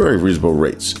at very reasonable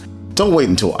rates. Don't wait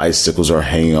until icicles are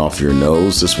hanging off your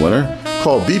nose this winter.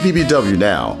 Call BPPW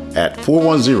now at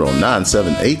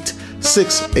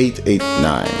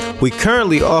 410-978-6889. We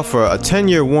currently offer a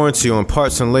 10-year warranty on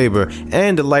parts and labor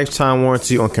and a lifetime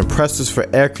warranty on compressors for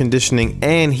air conditioning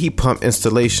and heat pump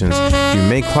installations. You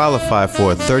may qualify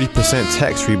for a 30%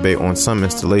 tax rebate on some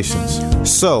installations.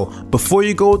 So, before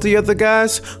you go with the other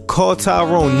guys, call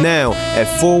Tyrone now at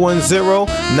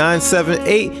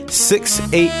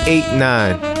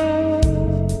 410-978-6889.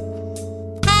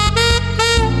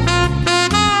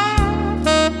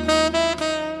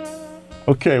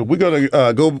 Okay, we're going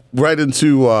to go right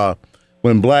into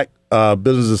When Black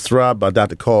Businesses Thrive by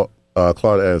Dr. Claude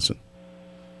Anderson.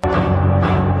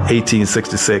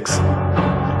 1866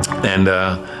 and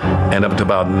up to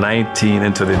about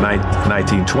into the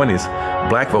 1920s,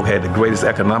 black folk had the greatest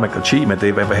economic achievement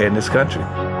they've ever had in this country.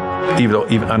 Even though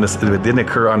it didn't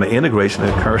occur under integration,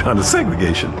 it occurred under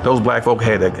segregation. Those black folk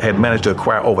had managed to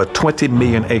acquire over 20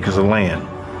 million acres of land.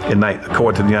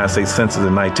 According to the United States Census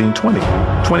in 1920,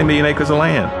 20 million acres of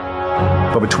land.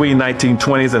 But between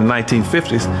 1920s and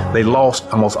 1950s, they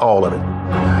lost almost all of it.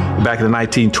 Back in the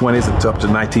 1920s and up to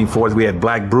the 1940s, we had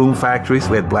black broom factories,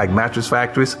 we had black mattress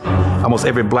factories. Almost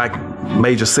every black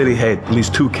major city had at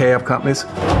least 2 cab companies.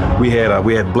 We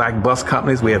had black bus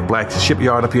companies. We had black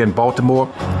shipyard up here in Baltimore.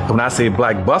 When I say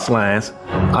black bus lines,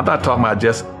 I'm not talking about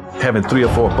just having 3 or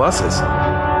 4 buses.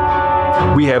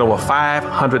 We had over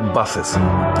 500 buses,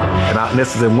 and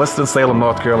this is in Winston-Salem,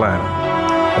 North Carolina.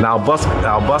 And our bus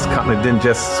company didn't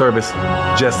just service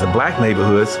just the black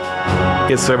neighborhoods;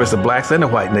 it serviced the blacks and the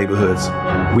white neighborhoods.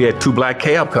 We had 2 black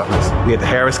cab companies. We had the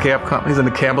Harris Cab Companies and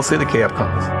the Campbell City Cab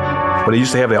Companies. But they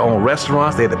used to have their own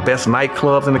restaurants. They had the best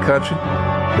nightclubs in the country.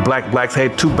 The blacks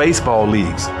had 2 baseball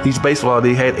leagues. Each baseball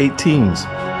league had 8 teams.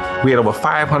 We had over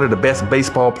 500 of the best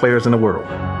baseball players in the world.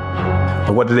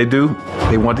 But what did they do?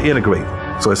 They wanted to integrate.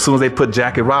 So as soon as they put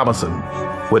Jackie Robinson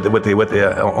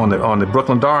on the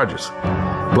Brooklyn Dodgers,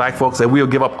 black folks said, we'll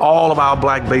give up all of our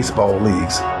black baseball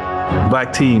leagues,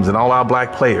 black teams, and all our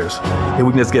black players, and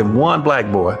we can just get one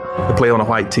black boy to play on a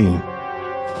white team.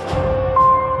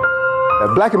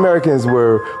 Black Americans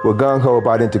were gung-ho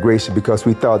about integration because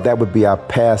we thought that would be our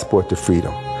passport to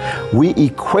freedom. We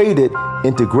equated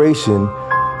integration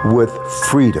with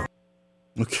freedom.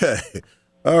 Okay.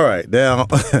 All right. Now,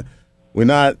 we're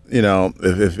not,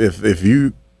 if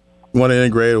you want to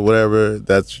integrate or whatever,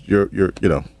 that's your,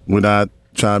 we're not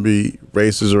trying to be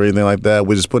racist or anything like that.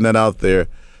 We're just putting that out there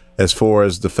as far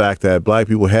as the fact that black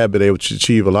people have been able to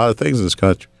achieve a lot of things in this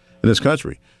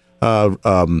country.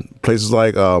 Places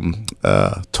like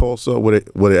Tulsa, where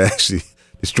it actually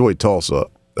destroyed Tulsa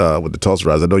with the Tulsa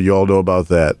Rise. I know you all know about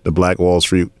that, the Black Wall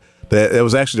Street. That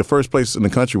was actually the first place in the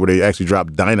country where they actually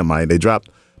dropped dynamite. They dropped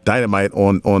dynamite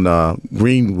on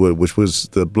Greenwood, which was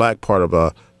the black part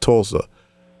of Tulsa,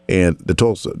 and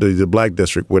the black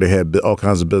district where they had all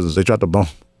kinds of business. They tried to bomb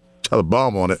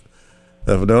on it.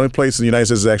 The only place in the United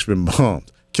States that's actually been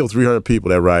bombed. Killed 300 people,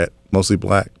 that riot, mostly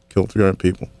black, killed 300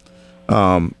 people.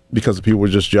 Because the people were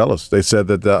just jealous. They said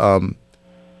that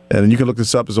and you can look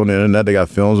this up, it's on the internet, they got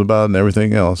films about it and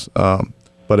everything else.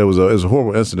 But it was a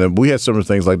horrible incident. We had similar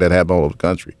things like that happen all over the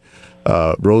country.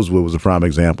 Rosewood was a prime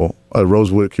example.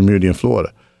 Rosewood community in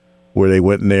Florida, where they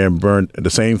went in there and burned the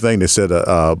same thing. They said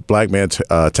a black man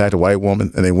attacked a white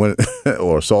woman, and they went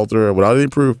or assaulted her without any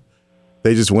proof.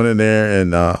 They just went in there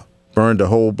and burned the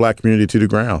whole black community to the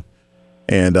ground.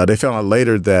 And they found out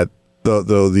later that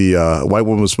the white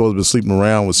woman was supposed to be sleeping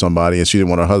around with somebody, and she didn't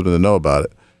want her husband to know about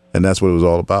it, and that's what it was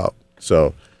all about.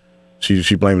 So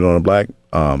she blamed it on a black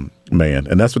man,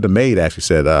 and that's what the maid actually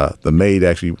said. The maid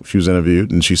actually, she was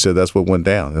interviewed, and she said that's what went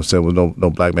down. It said no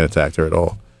black man attacked her at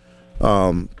all.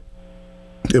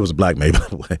 It was a black maid, by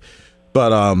the way.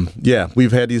 But yeah,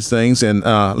 we've had these things, and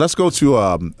let's go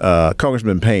to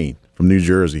Congressman Payne from New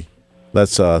Jersey.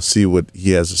 Let's see what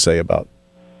he has to say about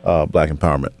black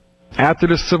empowerment. After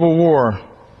the Civil War,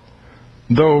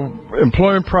 though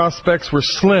employment prospects were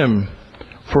slim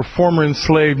for former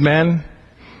enslaved men,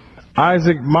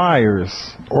 Isaac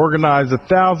Myers organized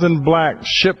 1,000 black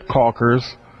ship caulkers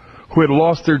who had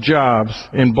lost their jobs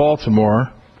in Baltimore,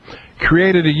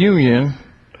 created a union,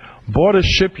 bought a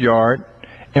shipyard,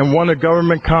 and won a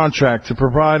government contract to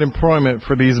provide employment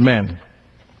for these men.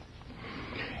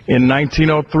 In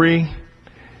 1903,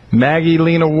 Maggie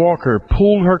Lena Walker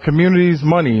pooled her community's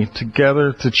money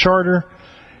together to charter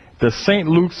the St.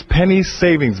 Luke's Penny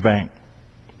Savings Bank.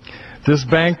 This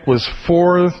bank was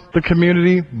for the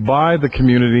community, by the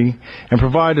community, and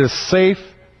provided a safe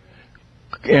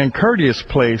and courteous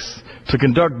place to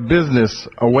conduct business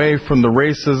away from the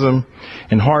racism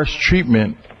and harsh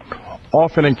treatment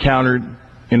often encountered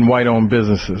in white-owned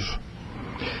businesses.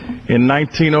 In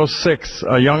 1906,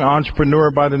 a young entrepreneur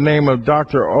by the name of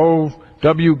Dr.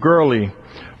 O.W. Gurley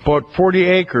bought 40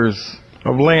 acres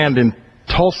of land in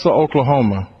Tulsa,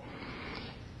 Oklahoma.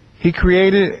 He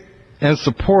created and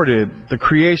supported the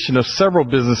creation of several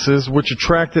businesses which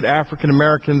attracted African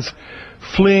Americans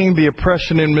fleeing the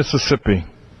oppression in Mississippi.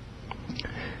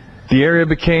 The area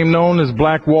became known as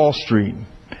Black Wall Street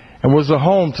and was a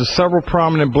home to several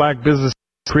prominent black businesses,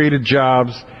 created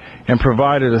jobs, and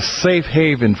provided a safe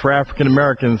haven for African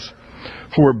Americans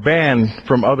who were banned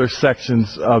from other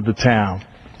sections of the town.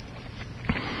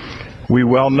 We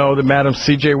well know that Madam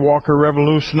C.J. Walker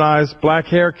revolutionized black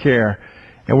hair care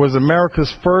and was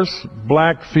America's first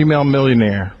black female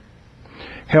millionaire.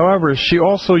 However, she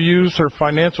also used her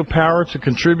financial power to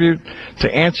contribute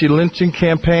to anti-lynching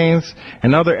campaigns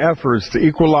and other efforts to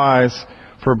equalize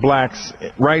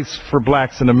rights for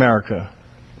blacks in America.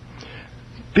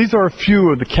 These are a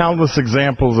few of the countless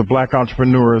examples of black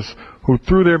entrepreneurs who,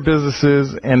 through their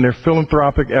businesses and their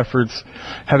philanthropic efforts,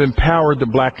 have empowered the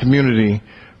black community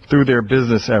through their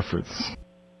business efforts.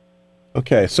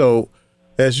 Okay, so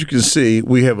as you can see,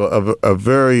 we have a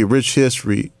very rich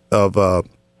history of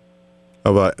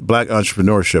black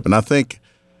entrepreneurship, and I think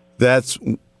that's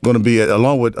going to be,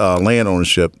 along with land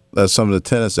ownership, that's some of the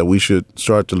tenets that we should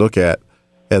start to look at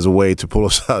as a way to pull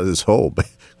us out of this hole.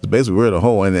 Basically, we're in a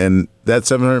hole, and that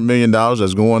 $700 million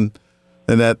that's going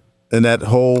in that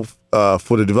hole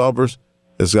for the developers,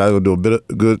 it's got to do a bit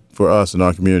of good for us and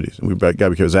our communities. And we've got to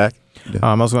be careful. Zach? Yeah.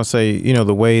 I was going to say,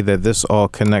 the way that this all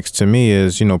connects to me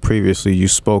is, previously you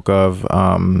spoke of,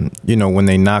 when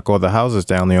they knock all the houses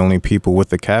down, the only people with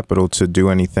the capital to do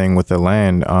anything with the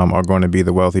land are going to be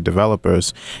the wealthy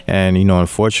developers. And,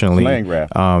 unfortunately,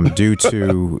 due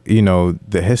to,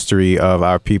 the history of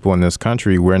our people in this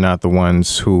country, we're not the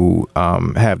ones who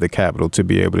have the capital to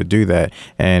be able to do that.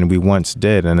 And we once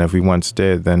did. And if we once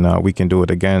did, then we can do it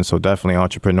again. So definitely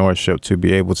entrepreneurship to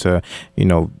be able to,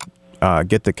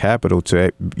 get the capital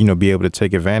to, be able to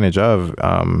take advantage of,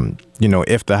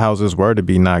 if the houses were to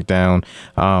be knocked down,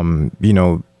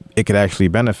 it could actually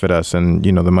benefit us, and,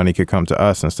 the money could come to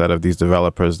us instead of these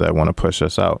developers that want to push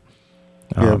us out.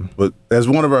 But as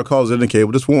one of our callers indicated,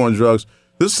 with this war on drugs,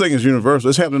 this thing is universal.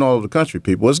 It's happening all over the country,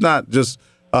 people. It's not just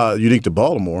unique to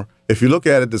Baltimore. If you look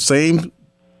at it, the same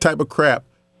type of crap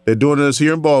they're doing this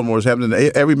here in Baltimore is happening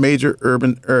in every major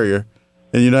urban area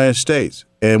in the United States.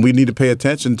 And we need to pay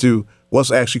attention to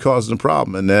what's actually causing the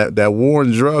problem. And that war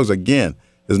on drugs, again,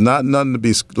 is not nothing to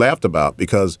be laughed about,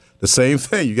 because the same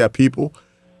thing, you got people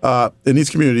in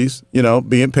these communities,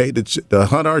 being paid to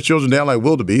hunt our children down like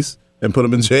wildebeest and put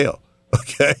them in jail,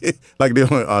 okay? Like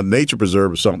they're on a nature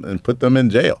preserve or something, and put them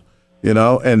in jail,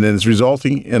 and then it's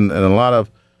resulting in a lot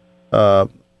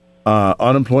of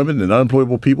unemployment and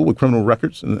unemployable people with criminal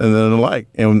records and the like.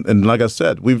 And like I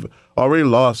said, we've already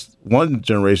lost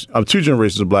two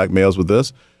generations of black males with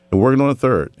this, and we're working on a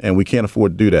third. And we can't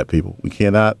afford to do that, people. We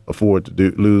cannot afford to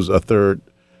lose a third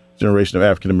generation of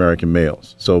African American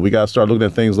males. So we got to start looking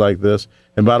at things like this.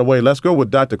 And by the way, let's go with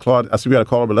Dr. Claude. I see we got a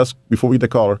caller, but before we get the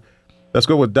caller, let's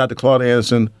go with Dr. Claude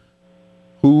Anderson,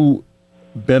 who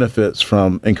benefits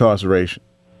from incarceration,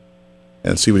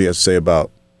 and see what he has to say about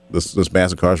this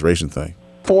mass incarceration thing.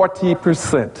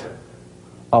 40%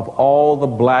 of all the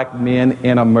black men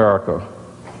in America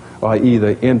are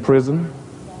either in prison,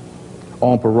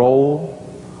 on parole,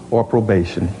 or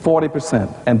probation.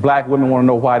 40%. And black women want to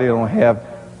know why they don't have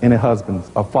any husbands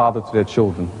or fathers to their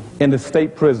children. In the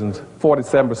state prisons,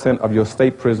 47% of your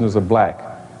state prisoners are black.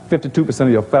 52% of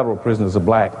your federal prisoners are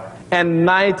black. And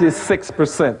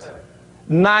 96%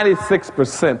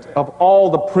 of all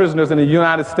the prisoners in the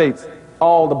United States,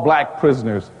 all the black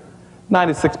prisoners,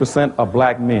 96% are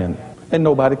black men. And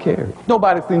nobody cares.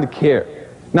 Nobody seems to care.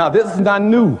 Now, this is not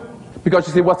new, because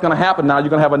you see what's going to happen now. You're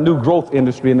going to have a new growth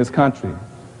industry in this country.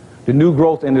 The new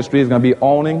growth industry is going to be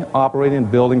owning, operating, and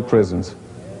building prisons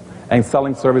and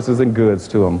selling services and goods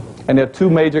to them. And there are two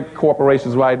major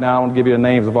corporations right now, I won't give you the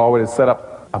names, have already set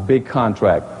up a big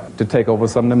contract to take over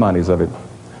some of the monies of it.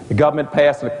 The government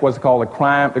passed what's called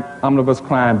the Omnibus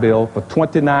Crime Bill for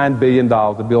 $29 billion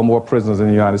to build more prisons in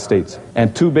the United States.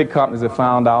 And two big companies have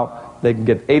found out they can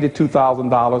get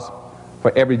 $82,000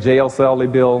 for every jail cell they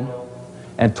build,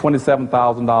 and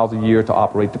 $27,000 a year to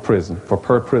operate the prison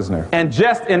per prisoner. And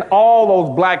just in all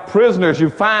those black prisoners you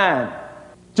find,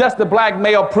 just the black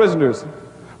male prisoners,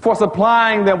 for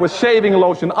supplying them with shaving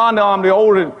lotion, Under Armour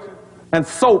deodorant, and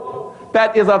soap.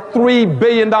 That is a $3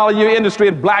 billion a year industry,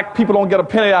 and black people don't get a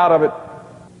penny out of it.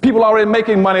 People are already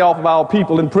making money off of our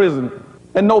people in prison,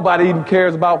 and nobody even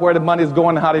cares about where the money is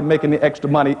going and how they're making the extra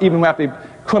money, even after they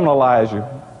criminalize you.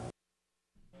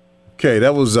 Okay,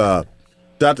 that was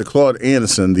Dr. Claude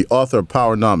Anderson, the author of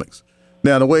Powernomics.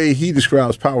 Now, the way he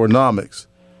describes Powernomics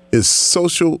is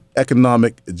social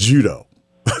economic judo.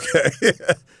 Okay,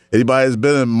 anybody that's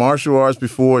been in martial arts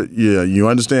before, yeah, you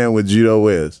understand what judo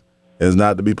is. It's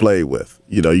not to be played with.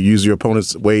 You know, you use your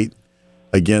opponent's weight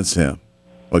against him.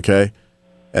 Okay,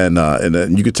 and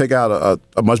then you could take out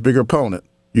a much bigger opponent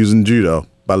using judo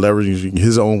by leveraging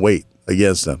his own weight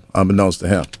against them, unbeknownst to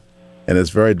him. And it's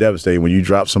very devastating when you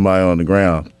drop somebody on the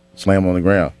ground, slam on the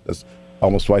ground. That's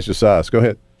almost twice your size. Go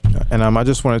ahead. And I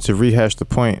just wanted to rehash the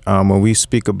point. When we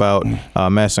speak about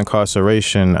mass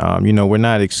incarceration, we're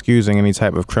not excusing any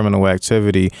type of criminal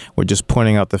activity. We're just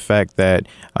pointing out the fact that,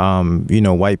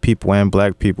 white people and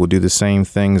black people do the same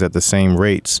things at the same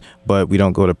rates, but we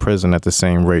don't go to prison at the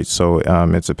same rate. So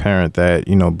it's apparent that,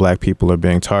 black people are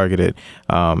being targeted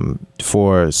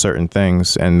for certain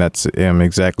things. And that's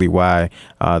exactly why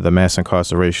the mass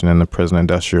incarceration in the prison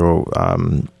industrial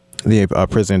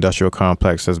prison industrial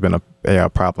complex has been a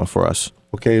problem for us.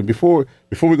 Okay, before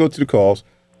we go to the calls,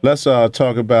 let's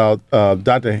talk about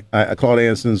Dr. Claude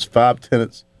Anderson's 5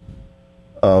 tenets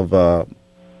of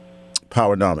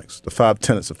Powernomics. The 5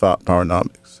 tenets of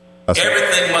Powernomics.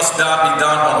 Everything must be done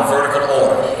on a vertical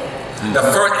order. The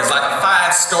first is like a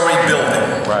 5-story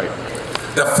building. Right.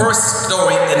 The first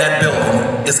story in that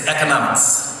building is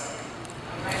economics.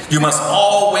 You must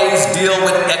always deal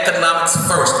with economics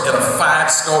first in a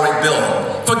 5-story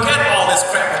building. Forget all this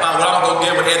crap about what I'm going to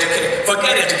deal with education.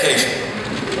 Forget education.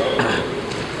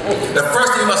 The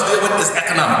first thing you must deal with is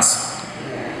economics.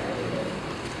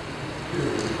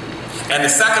 And the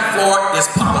second floor is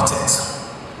politics.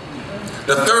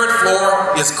 The third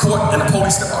floor is court and the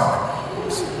police department.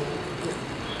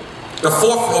 The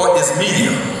fourth floor is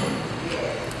media.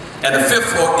 And the fifth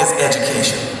floor is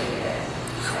education.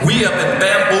 We have been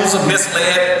bamboozled,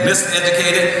 misled,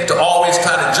 miseducated to always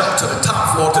try to jump to the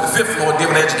top floor, to the fifth floor, deal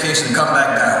with education, and come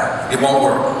back down. It won't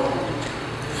work.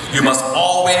 You must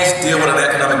always deal with an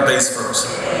economic base first.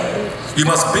 You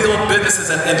must build businesses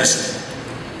and industry.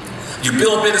 You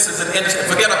build businesses and industry,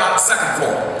 forget about the second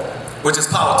floor, which is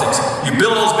politics. You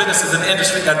build those businesses and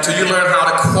industry until you learn how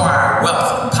to acquire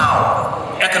wealth and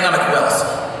power, economic wealth.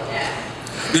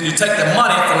 Then you take the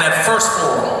money from that first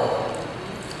floor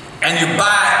and you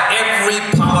buy every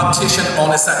politician on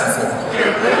the second floor.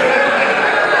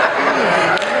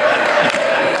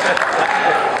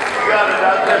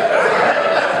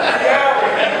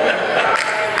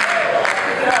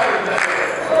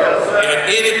 And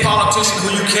any politician who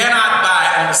you cannot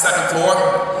buy on the second floor,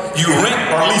 you rent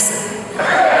or lease it.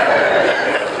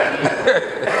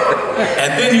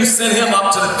 And then you send him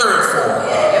up to the third floor.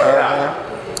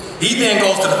 He then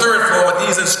goes to the third floor with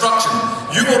these instructions.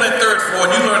 You go to that third floor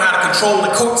and you learn how to control the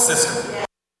court system.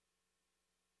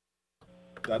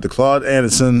 Dr. Claude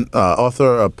Anderson,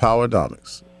 author of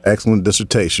Powernomics. Excellent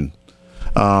dissertation.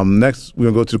 Next,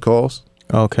 we're going to go to the calls.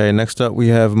 Okay, next up we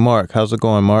have Mark. How's it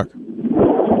going, Mark?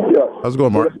 Yeah. How's it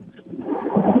going, Mark?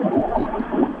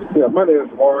 Yeah, my name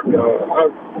is Mark. I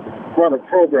run a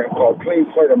program called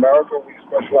Clean Slate America. We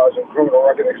specialize in criminal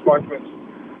record expungements.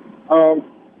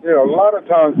 A lot of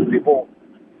times people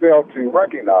fail to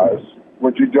recognize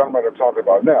what you gentlemen are talking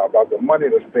about now, about the money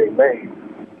that's being made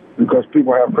because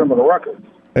people have criminal records.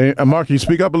 Hey, Mark, can you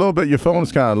speak up a little bit? Your phone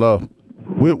is kind of low.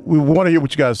 We want to hear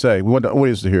what you guys say. We want the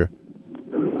audience to hear.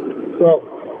 So,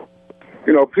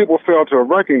 people fail to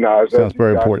recognize that, sounds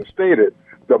very important. Stated,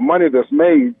 the money that's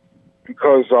made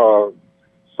because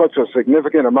such a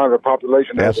significant amount of the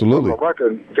population has a criminal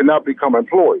record cannot become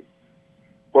employed.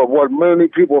 But what many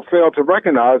people fail to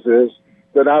recognize is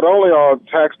that not only are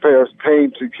taxpayers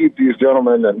paying to keep these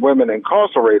gentlemen and women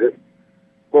incarcerated,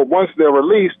 but once they're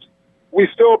released, we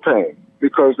still paying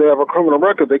because they have a criminal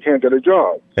record, they can't get a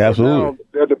job. Absolutely. So now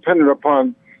they're dependent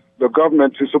upon the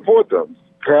government to support them.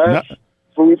 Cash,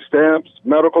 food stamps,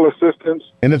 medical assistance.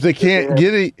 And if they can't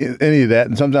get any of that,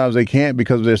 and sometimes they can't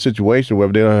because of their situation, where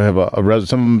they don't have a resident,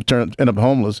 some of them end up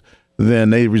homeless, then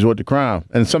they resort to crime.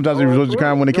 And sometimes they resort to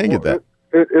crime when they can't get that.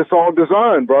 It's all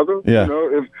designed, brother. Yeah.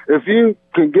 If you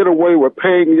can get away with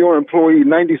paying your employee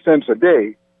 90 cents a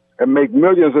day and make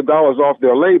millions of dollars off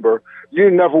their labor, you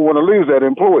never want to lose that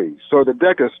employee. So the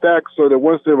deck is stacked so that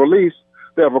once they're released,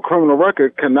 they have a criminal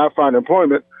record, cannot find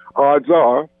employment. Odds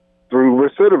are through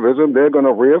recidivism, they're going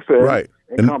to reoffend Right.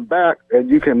 and come back, and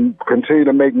you can continue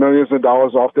to make millions of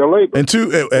dollars off their labor. And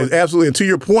absolutely, and to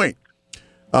your point,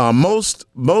 most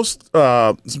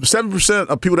 7%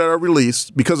 of people that are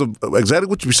released because of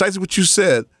precisely what you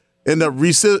said end up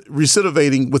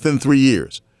recidivating within 3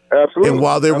 years. Absolutely. And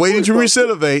while they're waiting to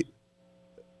recidivate,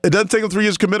 it doesn't take them 3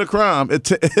 years to commit a crime. It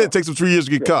takes them 3 years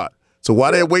to get caught. So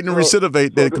while they're waiting to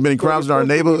recidivate, they're committing crimes in our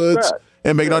neighborhoods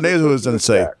and making our neighborhoods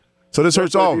unsafe. So this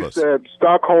hurts all of us. Said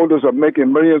stockholders are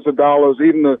making millions of dollars.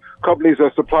 Even the companies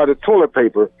that supply the toilet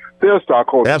paper, they're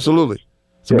stockholders. Absolutely.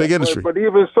 It's a big industry. But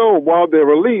even so, while they're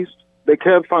released, they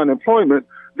can't find employment.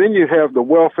 Then you have the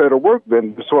welfare to work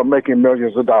vendors who are making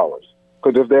millions of dollars.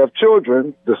 Because if they have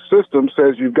children, the system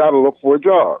says you've got to look for a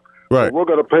job. Right. So we're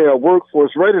going to pay a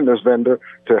workforce readiness vendor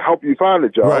to help you find a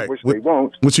job, Right. which they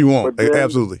won't. Which he won't. But then-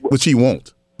 Absolutely. Which he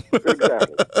won't.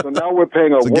 Exactly. So now we're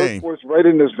paying a It's a game. workforce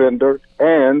readiness vendor,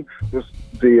 and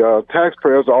the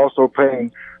taxpayers are also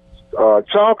paying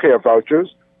child care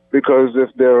vouchers, because if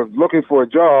they're looking for a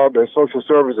job and social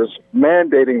services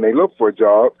mandating they look for a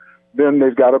job, then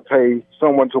they've got to pay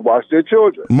someone to watch their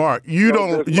children. Mark,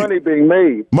 there's money being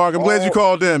made. Mark, I'm glad you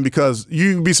called in, because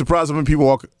you'd be surprised how many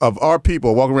people our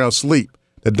people walking around asleep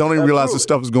that don't even realize this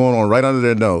stuff is going on right under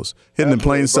their nose, hidden in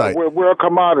plain sight. We're a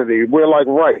commodity. We're like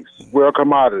rice. We're a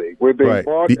commodity. We're being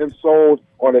bought and sold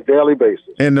on a daily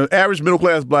basis. And the average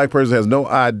middle-class black person has no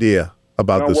idea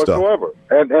about this stuff. Whatsoever.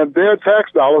 And their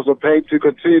tax dollars are paid to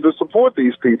continue to support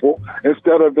these people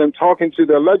instead of them talking to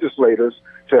their legislators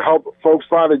to help folks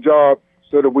find a job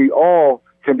so that we all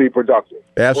can be productive.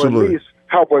 Absolutely. Or at least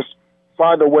help us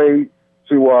find a way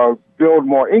to build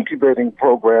more incubating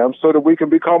programs so that we can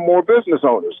become more business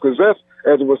owners. Because that's,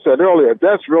 as it was said earlier,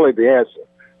 that's really the answer.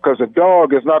 Because a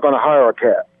dog is not going to hire a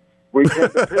cat. We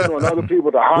can't depend on other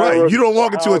people to hire us. You don't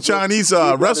walk into a Chinese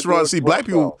restaurant and see black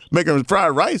people making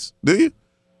fried rice, do you?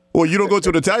 Or you don't go to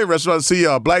an Italian restaurant and see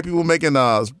black people making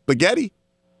spaghetti?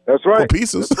 That's right. Or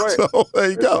pizzas. That's right. So there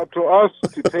you go. It's up to us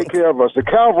to take care of us. The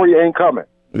cavalry ain't coming.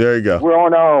 There you go. We're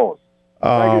on our own.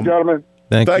 Thank you, gentlemen.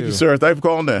 Thank you, sir. Thanks for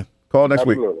calling in. Call next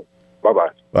week. Bye-bye.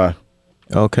 Bye.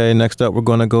 Okay, next up we're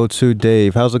going to go to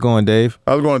Dave. How's it going, Dave?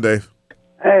 How's it going, Dave?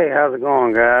 Hey, how's it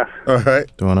going, guys? All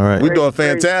right. Doing all right. We're doing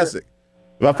fantastic.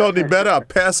 If I felt any better, I'd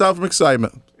pass out from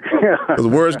excitement. Because the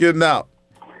word's getting out.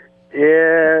 Yeah,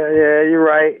 you're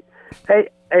right. Hey,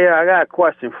 I got a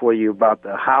question for you about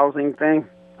the housing thing.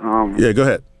 Yeah, go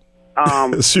ahead.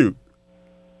 Shoot.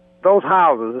 Those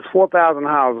houses, there's 4,000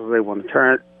 houses they want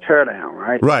to tear down,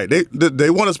 right? Right. They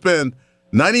want to spend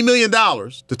 $90 million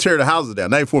to tear the houses down.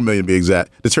 $94 million to be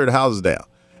exact, to tear the houses down.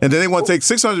 And then they want to take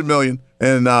 $600 million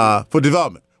for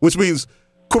development, which means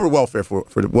corporate welfare for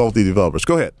the wealthy developers.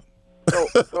 Go ahead.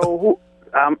 So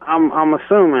I'm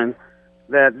assuming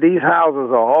that these houses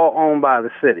are all owned by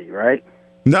the city, right?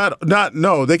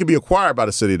 No, they can be acquired by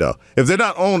the city, though. If they're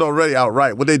not owned already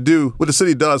outright, what the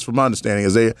city does, from my understanding,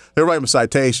 is they write them a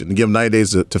citation and give them 90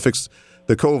 days to fix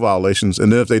the code violations,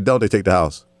 and then if they don't, they take the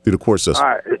house through the court system.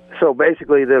 All right. So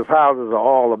basically, those houses are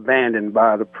all abandoned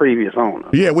by the previous owner.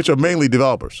 Yeah, which are mainly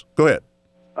developers. Go ahead.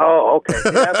 Oh, okay. See,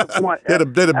 that's the point. they're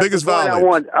the biggest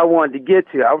violators. I wanted to get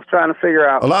to. I was trying to figure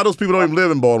out. A lot of those people don't even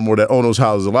live in Baltimore that own those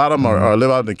houses. A lot of them are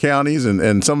live out in the counties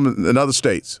and some in other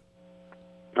states.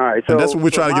 All right. So and that's what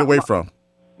we're trying to get away from.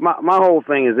 My whole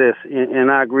thing is this, and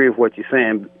I agree with what you're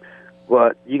saying,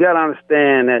 but you got to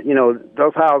understand that,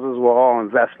 those houses were all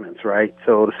investments, right?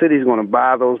 So the city's going to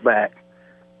buy those back,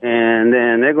 and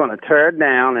then they're going to tear it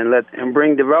down and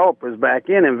bring developers back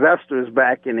in, investors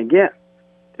back in again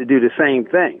to do the same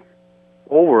thing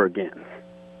over again.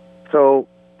 So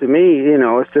to me,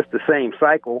 it's just the same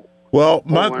cycle. Well,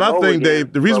 my thing,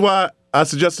 Dave, the reason why I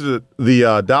suggested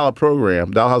the Dollar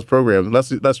House program,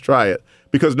 let's try it,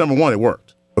 because number one, it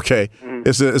worked. Okay,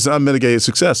 it's an unmitigated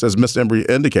success, as Mr. Embry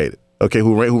indicated. Okay,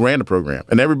 who ran the program,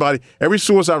 and every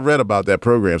source I've read about that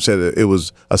program said that it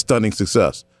was a stunning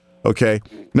success. Okay,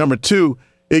 number two,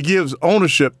 it gives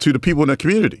ownership to the people in the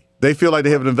community. They feel like they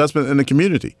have an investment in the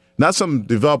community, not some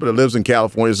developer that lives in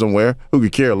California somewhere who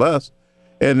could care less.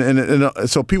 And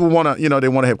so people want to, they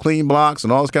want to have clean blocks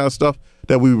and all this kind of stuff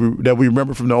that we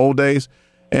remember from the old days.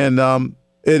 And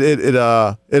it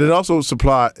also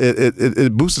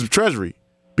it boosts the treasury,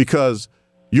 because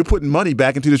you're putting money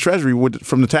back into the treasury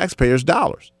from the taxpayers'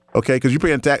 dollars. Okay, because you're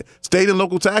paying state and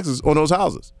local taxes on those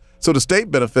houses. So the state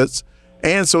benefits,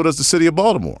 and so does the city of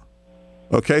Baltimore.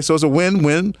 Okay, so it's a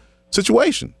win-win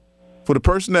situation for the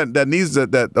person that needs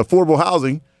that affordable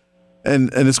housing.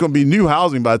 And it's going to be new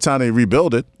housing by the time they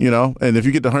rebuild it, And if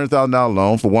you get the $100,000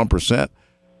 loan for 1%,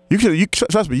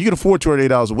 trust me, you can afford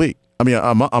 $208 a week. I mean,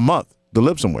 a month to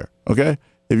live somewhere. Okay,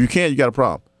 if you can't, you got a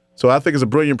problem. So I think it's a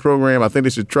brilliant program. I think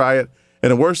they should try it.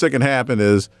 And the worst that can happen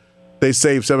is they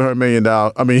save $700 million.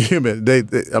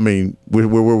 We're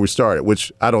where we started,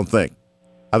 which I don't think.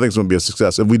 I think it's going to be a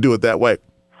success if we do it that way.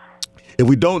 If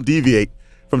we don't deviate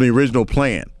from the original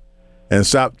plan and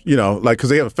stop, because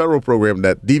they have a federal program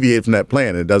that deviated from that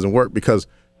plan and it doesn't work because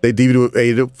they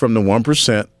deviated from the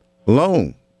 1%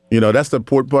 loan. That's the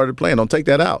important part of the plan. Don't take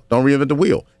that out. Don't reinvent the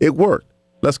wheel. It worked.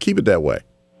 Let's keep it that way.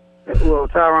 Well,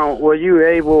 Tyrone, were you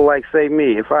able, like, say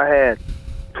me, if I had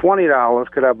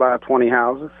 $20, could I buy 20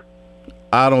 houses?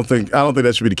 I don't think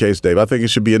that should be the case, Dave. I think it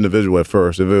should be individual at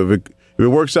first. If it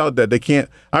works out that they can't,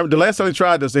 the last time they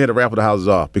tried this, they had to raffle the houses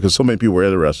off because so many people were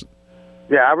interested.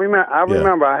 Yeah, I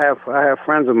remember. I have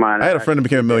friends of mine. I had a friend that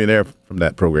became a millionaire from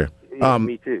that program. Yeah,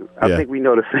 me too. I think we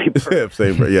know the same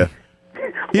person. Yeah.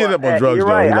 He ended up on drugs. You're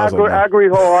right. I agree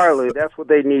wholeheartedly. That's what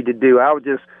they need to do.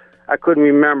 I couldn't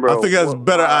remember. I think that's a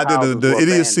better idea than the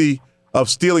idiocy of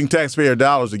stealing taxpayer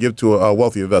dollars to give to a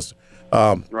wealthy investor.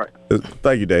 Right.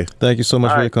 Thank you, Dave. Thank you so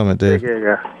much for your comment, Dave.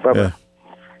 Yeah. Bye-bye. Yeah.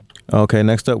 Okay,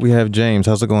 next up we have James.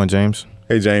 How's it going, James?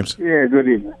 Hey, James. Yeah, good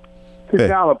evening. The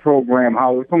dollar program,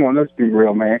 Howard, come on, let's be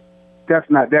real, man.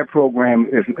 That program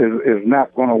is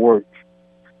not going to work.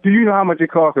 Do you know how much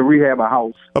it costs to rehab a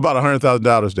house? About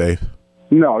 $100,000, Dave.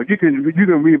 No, you can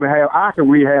rehab. I can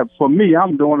rehab. For me,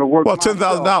 I'm doing the work. Well,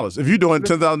 $10,000. If you're doing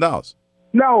 $10,000.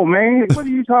 No, man. What are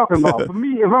you talking about? For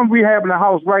me, if I'm rehabbing a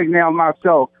house right now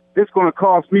myself, it's going to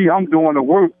cost me. I'm doing the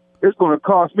work. It's going to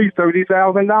cost me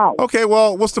 $30,000. Okay,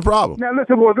 well, what's the problem? Now,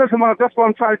 listen. That's what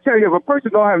I'm trying to tell you. If a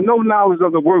person don't have no knowledge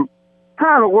of the work,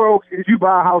 how in the world if you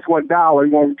buy a house for $1,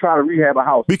 you want to try to rehab a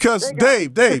house? Because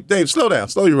Dave, slow down,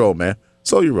 slow your roll, man,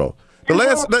 slow your roll.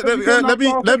 Let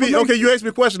me. Okay, you asked me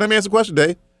a question. Let me answer the question,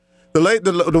 Dave. The way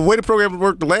the program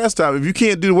worked the last time, if you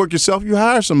can't do the work yourself, you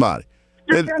hire somebody.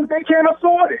 They can't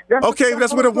afford it.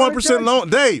 That's where the 1% loan.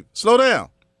 Dave, slow down.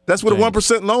 That's where the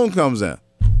 1% loan comes in.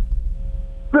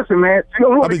 Listen, man.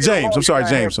 James. I'm sorry,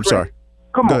 James. I'm sorry.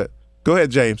 Come on. Go ahead,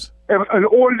 James. In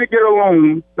order to get a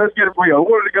loan, let's get it real. In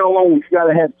order to get a loan, you got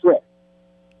to have credit.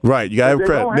 Right, you got to have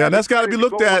credit. Now, that's got to be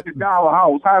looked at. $1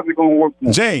 house, how's it going to work?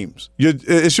 James,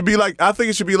 it should be like, I think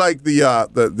it should be like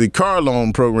the car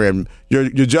loan program, your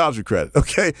jobs with credit,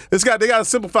 okay? They got to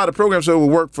simplify the program so it will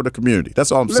work for the community.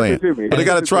 That's all I'm saying. But they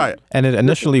got to try it. And it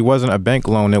initially wasn't a bank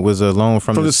loan. It was a loan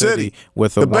from the city.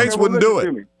 The banks wouldn't do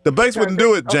it. The banks wouldn't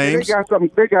do it, James. They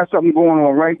got something going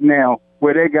on right now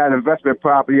where they got investment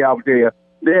property out there.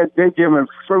 They're giving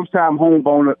first-time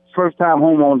homeowners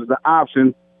the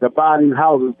option to buy these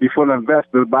houses before the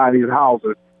investors buy these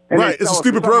houses. Right, it's a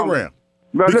stupid program.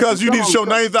 Because you need to show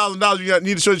 $90,000. You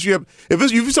need to show that you have.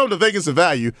 If you show the vacancy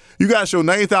value, you got to show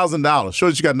 $90,000. Show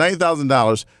that you got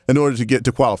 $90,000 in order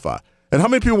to qualify. And how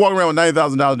many people walk around with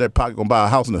 $90,000 in their pocket going to buy a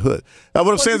house in the hood? Now,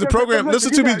 what I'm saying is the program.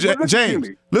 Listen to me, James.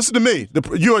 Listen to me.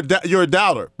 You're a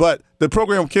doubter, but the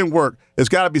program can work. It's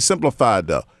got to be simplified,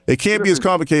 though. It can't be as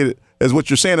complicated as what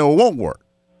you're saying, or it won't work.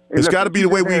 It's got to be the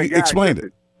way we explained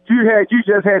it. You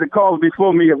just had to call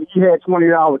before me. If you had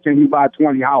 $20, can you buy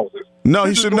 20 houses? No,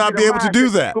 he should not be able to do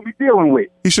that. You're going to be dealing with.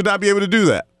 He should not be able to do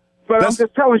that. But I'm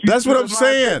just telling you. That's what I'm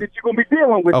saying. That you're going to be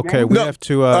dealing with. Okay, we have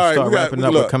to start wrapping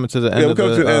up. We're coming to the end. We're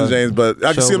coming to the end, James. But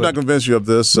I can see I'm not convinced you of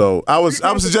this. So I would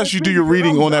suggest you do your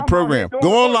reading on that program.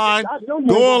 Go online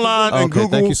and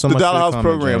Google the Dollar House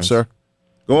program, sir.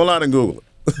 Go online and Google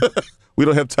it. We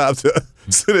don't have time to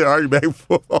sit there and argue back and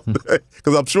forth all day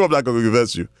because I'm sure I'm not going to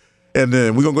convince you. And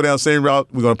then we're going to go down the same route.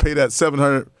 We're going to pay that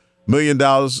 $700 million and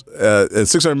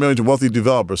 $600 million to wealthy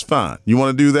developers. Fine. You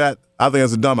want to do that? I think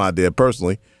that's a dumb idea,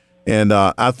 personally. And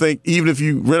I think even if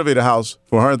you renovate a house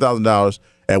for $100,000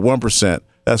 at 1%,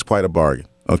 that's quite a bargain.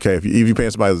 Okay, if you're paying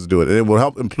somebody else to do it, and it will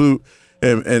help and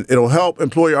it'll help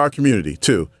employ our community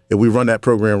too if we run that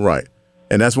program right.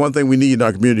 And that's one thing we need in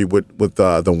our community with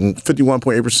the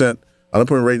 51.8%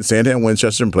 unemployment rate in Sandtown,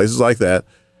 Winchester, and places like that,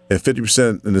 and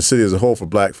 50% in the city as a whole for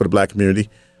the black community,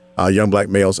 young black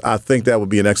males. I think that would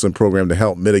be an excellent program to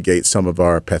help mitigate some of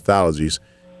our pathologies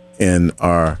in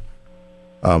our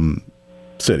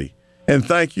city. And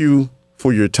thank you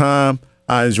for your time.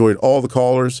 I enjoyed all the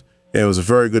callers, and it was a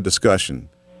very good discussion.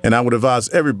 And I would advise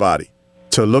everybody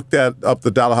to look up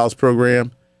the Dollar House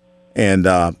program and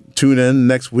tune in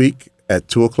next week at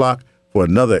 2 o'clock for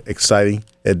another exciting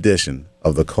edition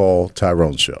of the Call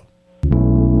Tyrone Show.